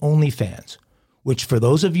joining OnlyFans, which, for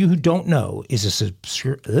those of you who don't know, is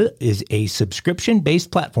a subscription-based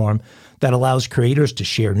platform that allows creators to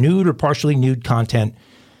share nude or partially nude content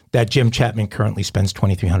that Jim Chapman currently spends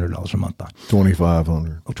 $2,300 a month on.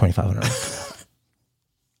 $2,500. Oh, $2,500.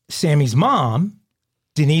 Sammy's mom,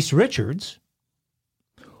 Denise Richards,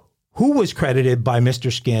 who was credited by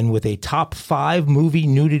Mr. Skin with a top 5 movie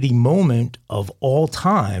nudity moment of all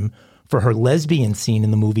time for her lesbian scene in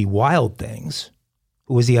the movie Wild Things.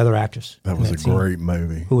 Who was the other actress? That was a great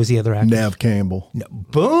movie. Who was the other actress? Nev Campbell. No,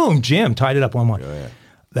 boom, Jim tied it up 1-1. Oh,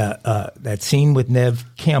 yeah. That scene with Nev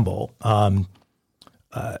Campbell.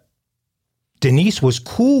 Denise was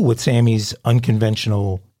cool with Sammy's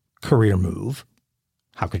unconventional career move.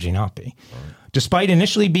 How could you not be? Right. Despite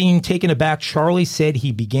initially being taken aback, Charlie said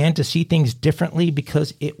he began to see things differently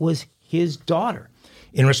because it was his daughter.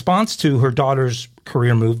 In response to her daughter's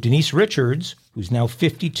career move, Denise Richards, who's now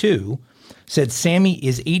 52, said, Sammy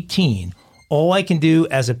is 18. All I can do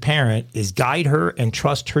as a parent is guide her and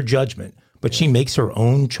trust her judgment, but she makes her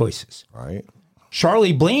own choices. Right.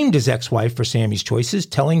 Charlie blamed his ex-wife for Sammy's choices,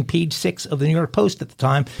 telling Page 6 of the New York Post at the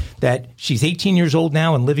time that she's 18 years old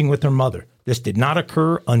now and living with her mother. This did not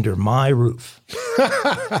occur under my roof.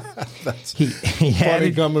 He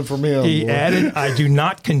added, coming from him. He added, I do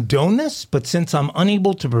not condone this, but since I'm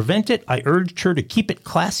unable to prevent it, I urged her to keep it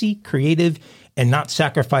classy, creative, and not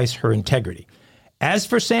sacrifice her integrity. As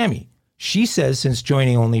for Sammy, she says since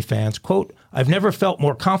joining OnlyFans, quote, I've never felt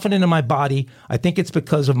more confident in my body. I think it's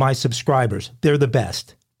because of my subscribers. They're the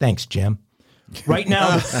best. Thanks, Jim. Right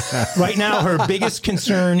now, her biggest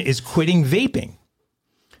concern is quitting vaping,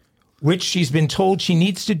 which she's been told she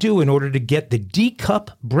needs to do in order to get the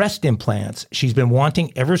D-cup breast implants she's been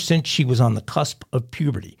wanting ever since she was on the cusp of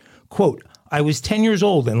puberty. Quote, I was 10 years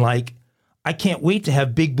old and I can't wait to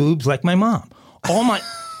have big boobs like my mom. All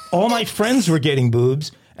my friends were getting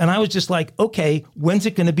boobs, and I was just like, okay, when's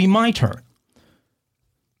it going to be my turn?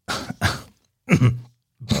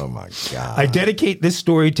 Oh, my God. I dedicate this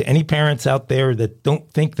story to any parents out there that don't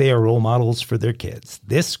think they are role models for their kids.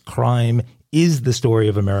 This crime is the story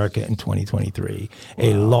of America in 2023. Wow.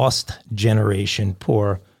 A lost generation.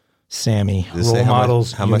 Poor Sammy. Role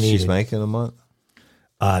models. How much she's making a month?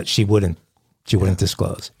 She wouldn't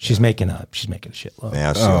disclose. She's making a shitload.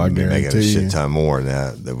 Now she'll be making a shit ton more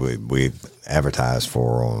than that we advertised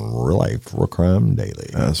for on Real Life Real Crime Daily.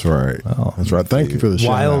 That's right. That's right. Thank you for the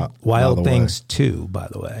shout out. Wild Things 2, by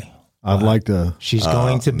the way. I'd like to. She's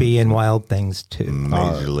going to be in Wild Things 2.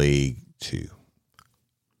 Major League 2.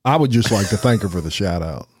 I would just like to thank her for the shout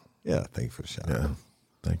out. Yeah, thank you for the shout out.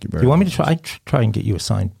 Thank you very much. Do you want me to try and get you a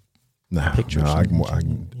signed picture? No, I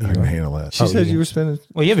can handle that. She said you were spending.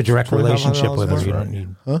 Well, you have a direct relationship with her. You don't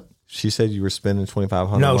need. Huh? She said you were spending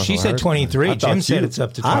 $2,500. No, she said 23. Jim said it's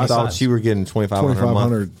up to 25. I thought you were getting $2,500 a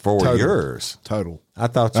month for total, yours. Total. I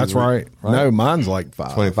thought that's right. No, mine's like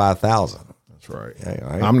 $25,000. That's right. Yeah,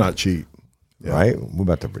 right. I'm not cheap. Yeah. Right? We're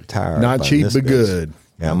about to retire. Not cheap, but good.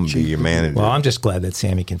 Yeah, I'm going to be your manager. Well, I'm just glad that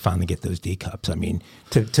Sammy can finally get those D cups. I mean,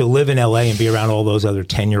 to live in L.A. and be around all those other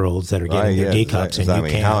 10-year-olds that are getting their D cups, and you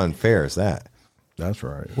can't. How unfair is that? That's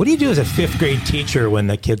right. What do you do as a 5th grade teacher when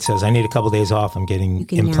the kid says, I need a couple days off, I'm getting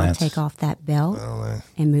implants? You can now take off that belt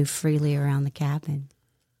and move freely around the cabin.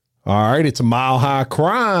 All right, it's a Mile High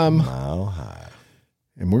Crime. Mile High.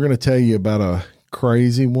 And we're going to tell you about a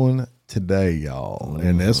crazy one today, y'all.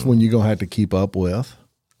 And this one you're going to have to keep up with.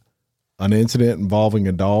 An incident involving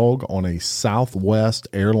a dog on a Southwest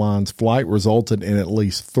Airlines flight resulted in at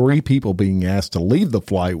least 3 people being asked to leave the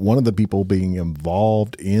flight. One of the people being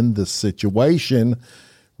involved in the situation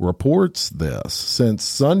reports this. Since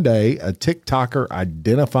Sunday, a TikToker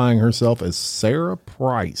identifying herself as Sarah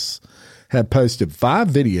Price had posted 5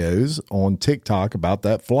 videos on TikTok about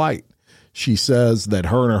that flight. She says that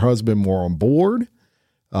her and her husband were on board.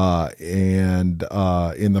 And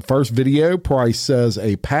in the first video, Price says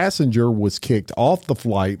a passenger was kicked off the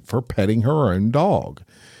flight for petting her own dog.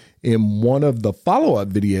 In one of the follow-up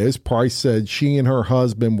videos, Price said she and her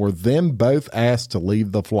husband were then both asked to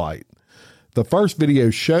leave the flight. The first video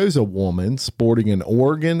shows a woman sporting an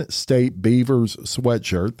Oregon State Beavers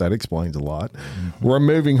sweatshirt. That explains a lot.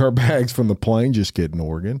 Removing her bags from the plane. Just kidding,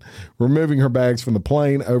 Oregon. Removing her bags from the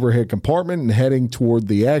plane overhead compartment and heading toward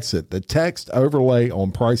the exit. The text overlay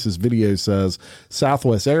on Price's video says,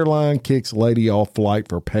 Southwest Airline kicks lady off flight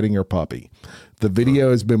for petting her puppy. The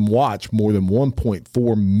video has been watched more than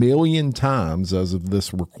 1.4 million times as of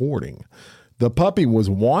this recording. The puppy was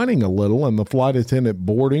whining a little, and the flight attendant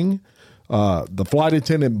boarding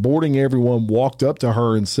everyone walked up to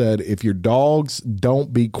her and said, if your dogs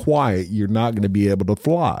don't be quiet, you're not going to be able to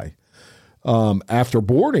fly. After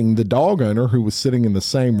boarding, the dog owner, who was sitting in the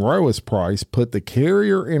same row as Price, put the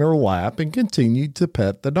carrier in her lap and continued to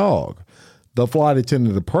pet the dog. The flight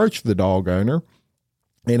attendant approached the dog owner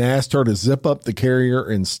and asked her to zip up the carrier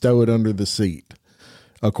and stow it under the seat,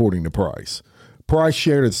 according to Price. Price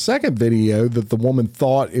shared a second video that the woman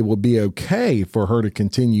thought it would be okay for her to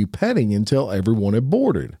continue petting until everyone had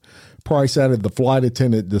boarded. Price added the flight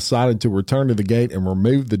attendant decided to return to the gate and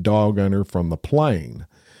remove the dog owner from the plane.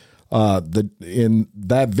 In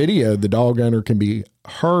that video, the dog owner can be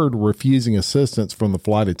heard refusing assistance from the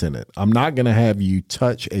flight attendant. I'm not going to have you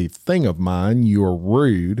touch a thing of mine. You are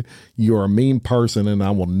rude. You are a mean person, and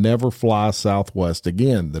I will never fly Southwest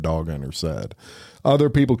again, the dog owner said. Other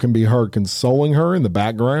people can be heard consoling her in the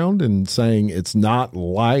background and saying it's not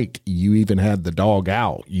like you even had the dog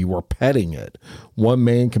out. You were petting it. One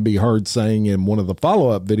man can be heard saying in one of the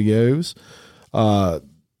follow-up videos,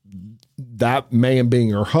 that man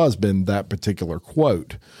being her husband, that particular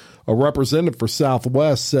quote. A representative for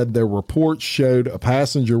Southwest said their reports showed a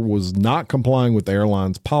passenger was not complying with the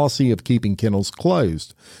airline's policy of keeping kennels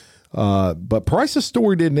closed. But Price's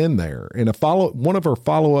story didn't end there. In one of her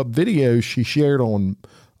follow-up videos she shared on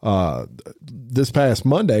this past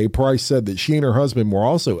Monday, Price said that she and her husband were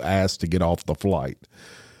also asked to get off the flight.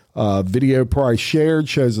 Video Price shared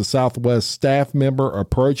shows a Southwest staff member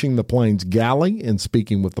approaching the plane's galley and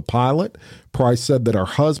speaking with the pilot. Price said that her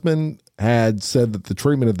husband had said that the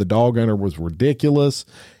treatment of the dog owner was ridiculous.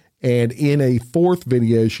 And in a fourth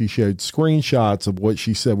video, she showed screenshots of what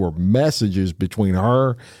she said were messages between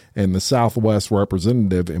her and the Southwest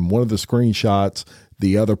representative. In one of the screenshots,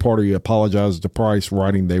 the other party apologized to Price,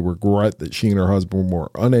 writing they regret that she and her husband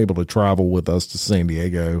were unable to travel with us to San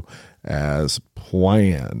Diego as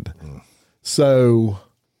planned. So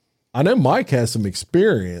I know Mike has some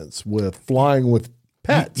experience with flying with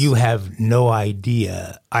pets. You have no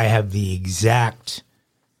idea. I have the exact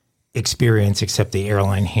experience, except the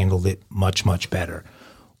airline handled it much, much better.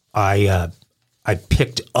 I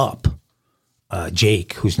picked up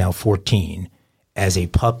Jake, who's now 14, as a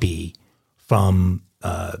puppy from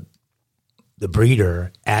the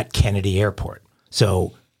breeder at Kennedy Airport.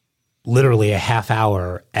 So literally a half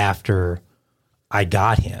hour after I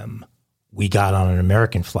got him, we got on an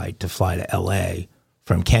American flight to fly to LA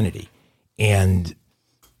from Kennedy. And,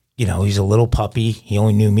 you know, he's a little puppy. He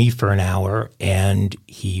only knew me for an hour, and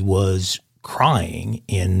he was crying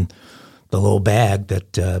in the little bag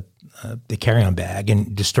that the carry-on bag,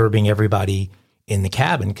 and disturbing everybody in the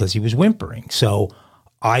cabin because he was whimpering. So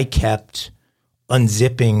I kept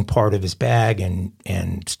unzipping part of his bag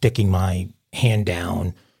and sticking my hand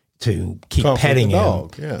down to keep petting him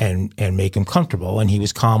and make him comfortable. And he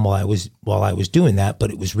was calm while I was doing that,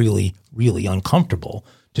 but it was really, really uncomfortable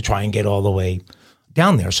to try and get all the way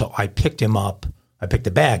down there. So I picked him up. I picked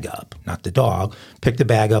the bag up, not the dog, picked the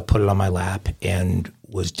bag up, put it on my lap, and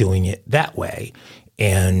was doing it that way.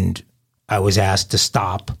 And I was asked to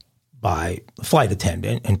stop by the flight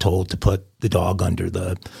attendant and told to put the dog under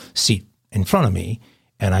the seat in front of me.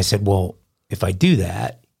 And I said, well, if I do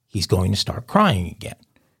that, he's going to start crying again.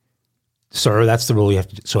 Sir, that's the rule you have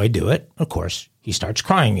to do. So I do it. Of course, he starts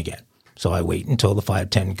crying again. So I wait until the flight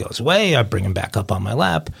attendant goes away. I bring him back up on my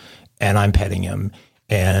lap, and I'm petting him.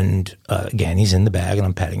 And again, he's in the bag, and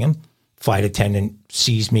I'm petting him. Flight attendant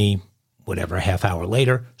sees me, whatever, a half hour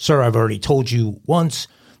later. Sir, I've already told you once,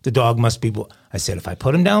 the dog must be. I said, if I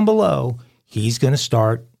put him down below, he's going to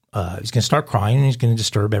start crying, and he's going to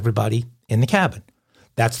disturb everybody in the cabin.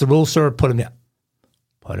 That's the rule, sir. Put him down.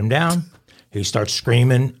 Put him down. He starts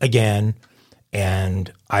screaming again,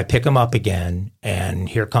 and I pick him up again, and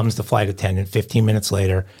here comes the flight attendant 15 minutes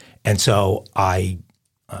later. And so it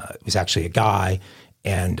was actually a guy,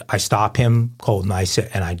 and I stop him cold, and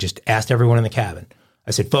I just asked everyone in the cabin.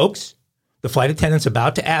 I said, folks, the flight attendant's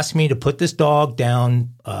about to ask me to put this dog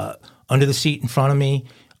down under the seat in front of me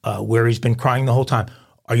where he's been crying the whole time.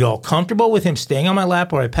 Are you all comfortable with him staying on my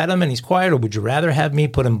lap where I pet him and he's quiet, or would you rather have me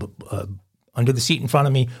put him under the seat in front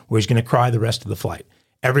of me where he's going to cry the rest of the flight?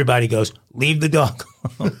 Everybody goes, leave the dog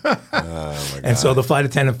alone. And so the flight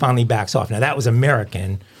attendant finally backs off. Now, that was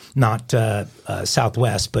American, not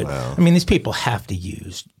Southwest. But, I mean, these people have to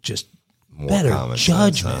use just more better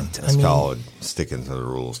judgment. It's called sticking to the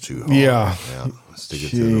rules too hard. Yeah. Sticking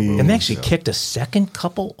to the rules. And they actually kicked a second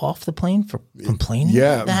couple off the plane for complaining?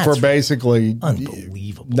 Yeah, That's for basically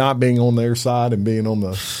unbelievable. Not being on their side and being on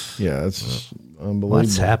the it's unbelievable.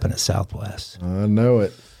 What's happened at Southwest? I know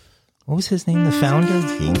it. What was his name, the founder?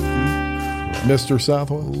 Mr.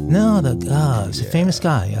 Southwest? No, it was a famous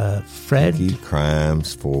guy, Fred. Kinky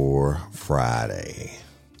Crimes for Friday.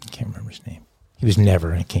 I can't remember his name. He was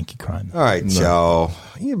never in a kinky crime. All right, y'all.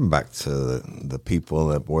 Even back to the people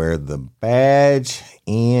that wear the badge,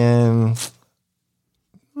 and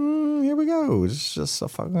here we go. It's just a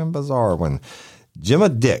fucking bizarre one. Gemma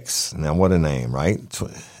Dix. Now, what a name, right?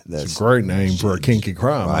 That's a great name for a kinky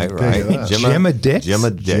crime. Right. Gemma Dix? Gemma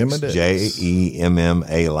Dix.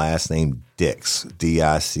 Jemma, last name Dix.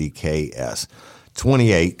 Dicks.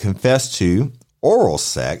 28, confessed to oral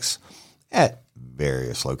sex at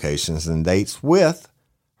various locations and dates with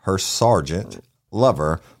her sergeant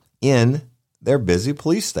lover in their busy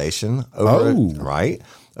police station over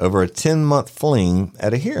a 10-month fling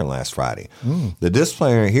at a hearing last Friday. The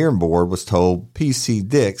disciplinary hearing board was told PC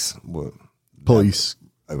Dix police.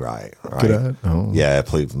 Right. Yeah,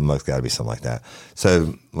 police must got to be something like that.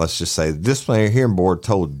 So let's just say the disciplinary hearing board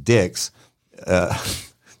told Dix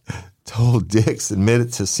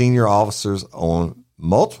admitted to senior officers on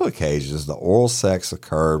multiple occasions the oral sex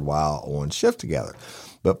occurred while on shift together.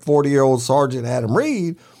 But 40-year-old Sergeant Adam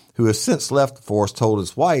Reed, who has since left the force, told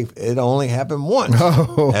his wife it only happened once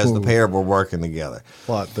as the pair were working together.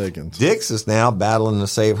 Plot thickens. Dix is now battling to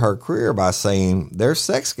save her career by saying their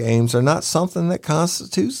sex games are not something that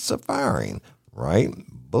constitutes a firing. Right?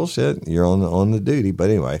 Bullshit. You're on the duty. But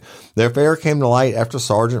anyway, their affair came to light after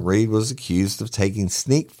Sergeant Reed was accused of taking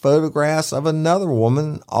sneak photographs of another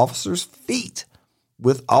woman officer's feet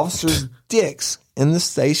with Officer Dix in the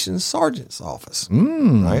station sergeant's office.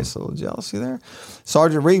 Right? So a little jealousy there.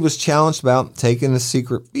 Sergeant Reed was challenged about taking the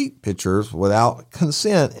secret feet pictures without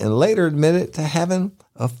consent and later admitted to having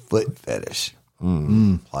a foot fetish.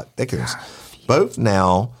 Plot thickens. Both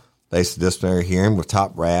now face a disciplinary hearing with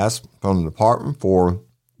top brass from the department for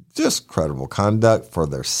discreditable conduct for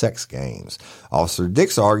their sex games. Officer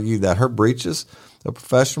Dix argued that her breaches of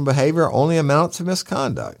professional behavior only amount to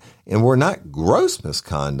misconduct and were not gross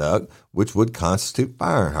misconduct, which would constitute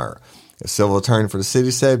firing her. A civil attorney for the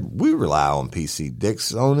city said, we rely on PC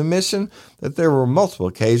Dix's own admission that there were multiple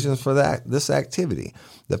occasions for this activity.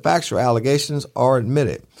 The factual allegations are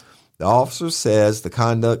admitted. The officer says the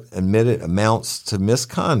conduct admitted amounts to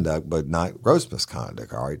misconduct, but not gross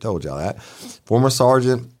misconduct. I already told y'all that. Former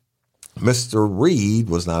Sergeant Mr. Reed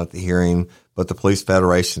was not at the hearing, but the Police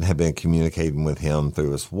Federation had been communicating with him through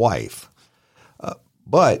his wife.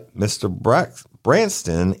 But Mr.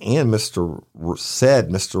 Branston and Mr.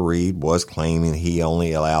 Reed was claiming he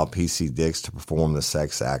only allowed P.C. Dix to perform the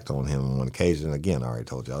sex act on him on one occasion. Again, I already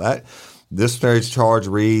told y'all that. This marriage charge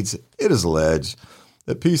reads, it is alleged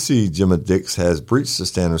that P.C. Jimmy Dix has breached the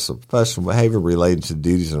standards of professional behavior relating to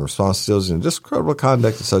duties and responsibilities and discreditable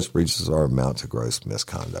conduct, and such breaches are amount to gross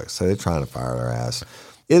misconduct. So they're trying to fire their ass.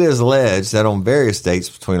 It is alleged that on various dates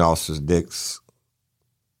between Officers Dix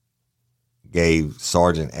gave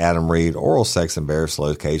Sergeant Adam Reed oral sex in various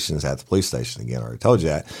locations at the police station. Again, I already told you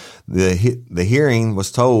that. The hearing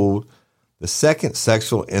was told the second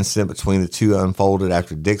sexual incident between the two unfolded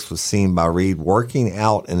after Dix was seen by Reed working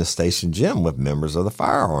out in the station gym with members of the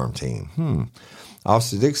firearm team.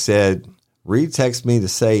 Officer Dix said, Reed texted me to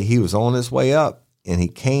say he was on his way up and he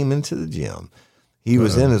came into the gym. He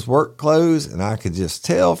was in his work clothes and I could just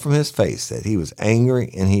tell from his face that he was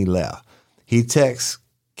angry and he left. He texts,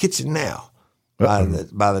 kitchen now. By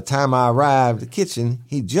the time I arrived at the kitchen,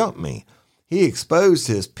 he jumped me. He exposed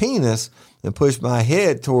his penis and pushed my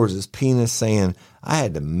head towards his penis, saying I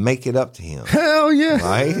had to make it up to him. Hell yeah.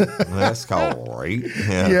 Right? That's called rape.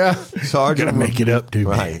 Yeah. Sergeant, gotta make it up to me.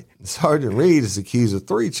 Right. Sergeant Reed is accused of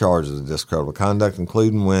 3 charges of discreditable conduct,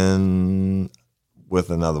 including when with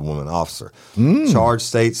another woman officer. Charge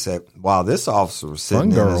states that while this officer was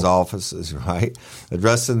sitting in his office, right,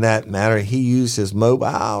 addressing that matter, he used his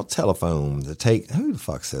mobile telephone to take, who the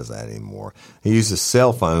fuck says that anymore? He used his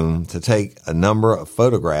cell phone to take a number of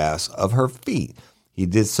photographs of her feet. He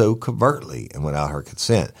did so covertly and without her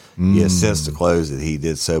consent. He has since disclosed that he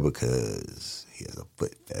did so because he has a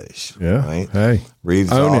foot fetish. Yeah. Right? Hey,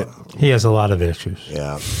 Reed's own it. He has a lot of issues.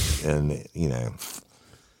 Yeah. And,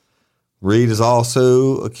 Reed is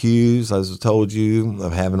also accused, as I told you,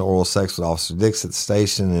 of having oral sex with Officer Dix at the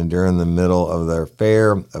station and during the middle of their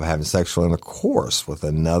affair of having sexual intercourse with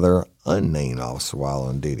another unnamed officer while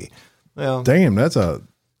on duty. Well, damn, that's a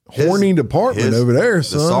horny department over there,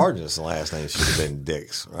 son. The sergeant's last name should have been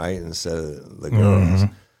Dix, right, instead of the girls.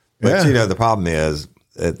 But, the problem is,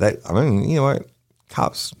 what?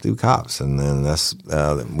 Cops do cops, and then that's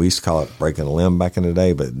we used to call it breaking a limb back in the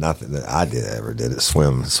day, but nothing that I ever did it.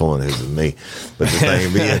 Swimming who's me. But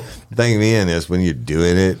the thing being is when you're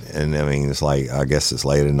doing it, and it's like I guess it's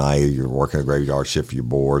late at night, you're working a graveyard shift, you're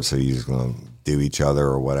bored, so you're just gonna do each other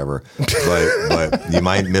or whatever. But you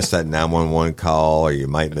might miss that 911 call, or you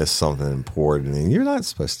might miss something important, and you're not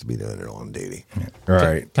supposed to be doing it on duty. All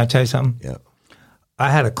right. Can I tell you something? Yeah.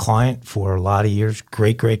 I had a client for a lot of years,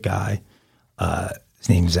 great guy. His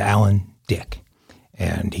name is Alan Dick,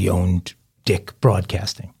 and he owned Dick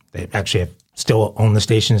Broadcasting. They actually still own the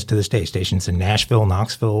stations to this day. Stations in Nashville,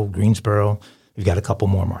 Knoxville, Greensboro. We've got a couple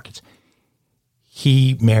more markets.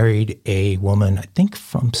 He married a woman, I think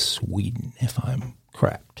from Sweden, if I'm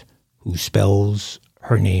correct, who spells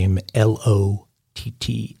her name Lotta.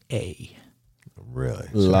 Really?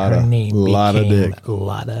 Her name Lotta became Dick.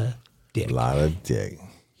 Lotta Dick. Lotta Dick.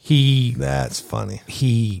 That's funny.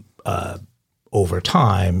 He over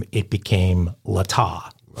time, it became Lata.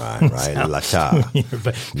 Right. Lata.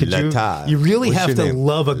 But you really What's have your to name?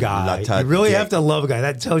 love a guy. Lata You really Dick. have to love a guy.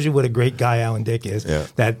 That tells you what a great guy Alan Dick is. Yeah.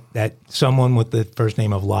 That someone with the first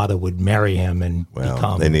name of Lata would marry him and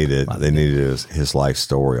become. They needed his life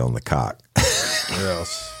story on the cock.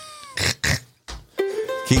 Yes.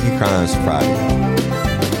 Kiki Crimes Friday.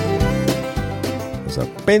 It's a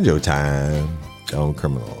bingo time on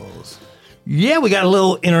criminals. Yeah, we got a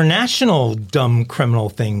little international dumb criminal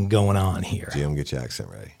thing going on here. Jim, get your accent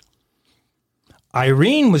ready.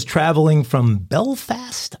 Irene was traveling from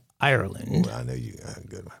Belfast, Ireland, I know you got a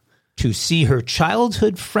good one. to see her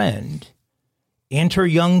childhood friend and her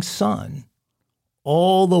young son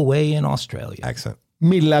all the way in Australia. Accent.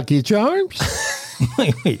 Me Lucky Charms.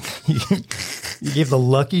 wait. You gave the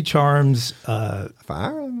Lucky Charms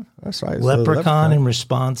Fire? That's right. leprechaun in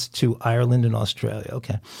response to Ireland and Australia.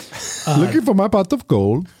 Okay. Looking for my pot of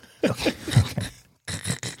gold. Okay.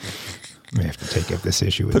 We have to take up this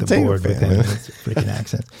issue with the Potato board with family. him. It's a freaking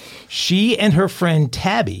accent. She and her friend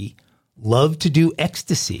Tabby loved to do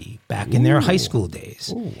ecstasy back in their high school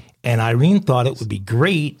days. And Irene thought it would be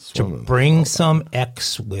great to bring some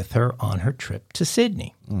X with her on her trip to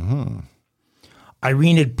Sydney. Mm-hmm.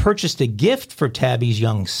 Irene had purchased a gift for Tabby's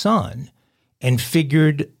young son and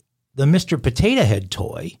figured the Mr. Potato Head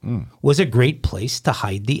toy was a great place to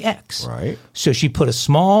hide the X. Right. So she put a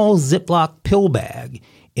small Ziploc pill bag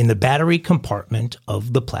in the battery compartment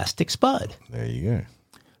of the plastic spud. There you go.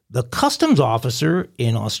 The customs officer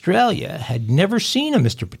in Australia had never seen a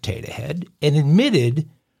Mr. Potato Head and admitted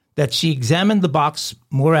that she examined the box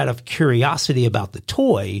more out of curiosity about the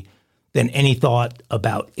toy than any thought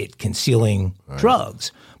about it concealing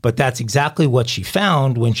drugs. But that's exactly what she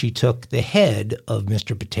found when she took the head of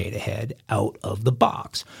Mr. Potato Head out of the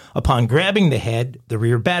box. Upon grabbing the head, the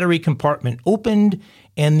rear battery compartment opened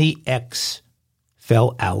and the X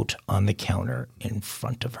fell out on the counter in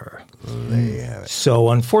front of her. There you have it. So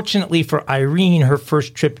unfortunately for Irene, her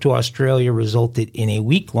first trip to Australia resulted in a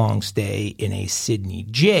week-long stay in a Sydney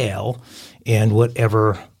jail and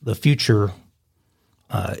whatever the future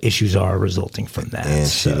issues are resulting from that. And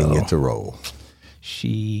she didn't get to roll.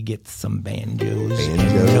 She gets some banjos and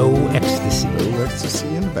no ecstasy. No ecstasy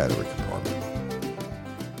in the battery compartment.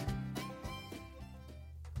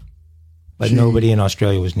 But nobody in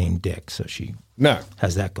Australia was named Dick, so she No.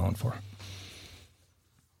 has that going for her.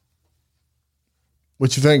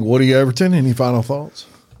 What you think, Woody Everton? Any final thoughts?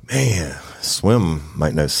 Man, Swim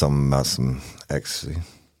might know something about some ecstasy.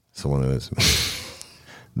 Someone knows.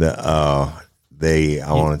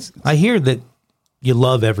 I hear that you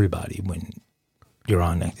love everybody when you're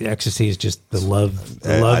on ecstasy. Is just the love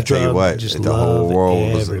I drug. tell you what, just if the love whole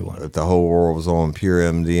world everyone. if the whole world was on pure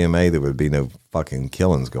MDMA, there would be no fucking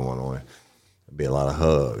killings going on. There'd be a lot of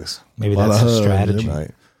hugs. Maybe that's a strategy.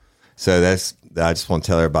 Right. So I just want to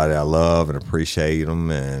tell everybody I love and appreciate them,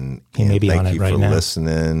 and may be thank on it you right for now.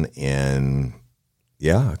 listening. And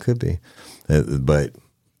yeah, I could be, but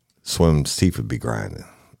Swim's teeth would be grinding.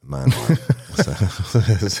 Mine won't.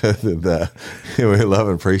 We love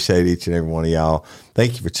and appreciate each and every one of y'all.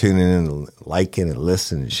 Thank you for tuning in, and liking and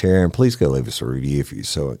listening and sharing. Please go leave us a review if you're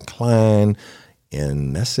so inclined.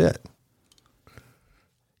 And that's it.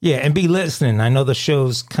 Yeah, and be listening. I know the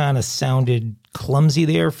shows kind of sounded clumsy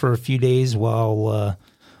there for a few days while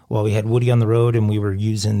we had Woody on the road and we were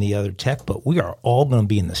using the other tech, but we are all going to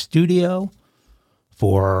be in the studio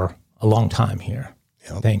for a long time here.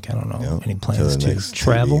 Yep. I think. I don't know. Yep. Any plans Until the to next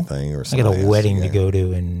travel? TV thing or I got a wedding to else, go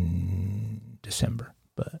to in December.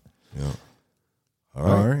 But Yeah.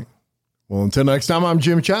 All right. Well, until next time, I'm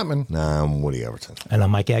Jim Chapman. Nah, I'm Woody Everton. And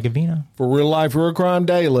I'm Mike Agavino. For Real Life, Real Crime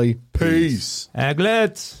Daily. Peace.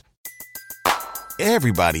 Aglets.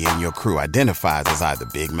 Everybody in your crew identifies as either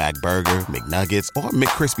Big Mac Burger, McNuggets, or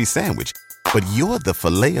McCrispy Sandwich. But you're the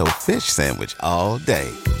Filet-O-Fish Sandwich all day.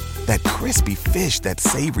 That crispy fish, that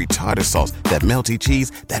savory tartar sauce, that melty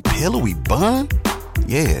cheese, that pillowy bun.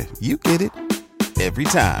 Yeah, you get it. Every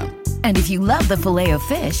time. And if you love the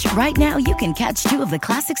Filet-O-Fish, right now you can catch two of the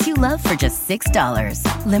classics you love for just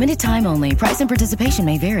 $6. Limited time only. Price and participation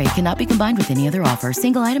may vary. Cannot be combined with any other offer.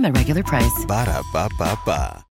 Single item at regular price. Ba-da-ba-ba-ba.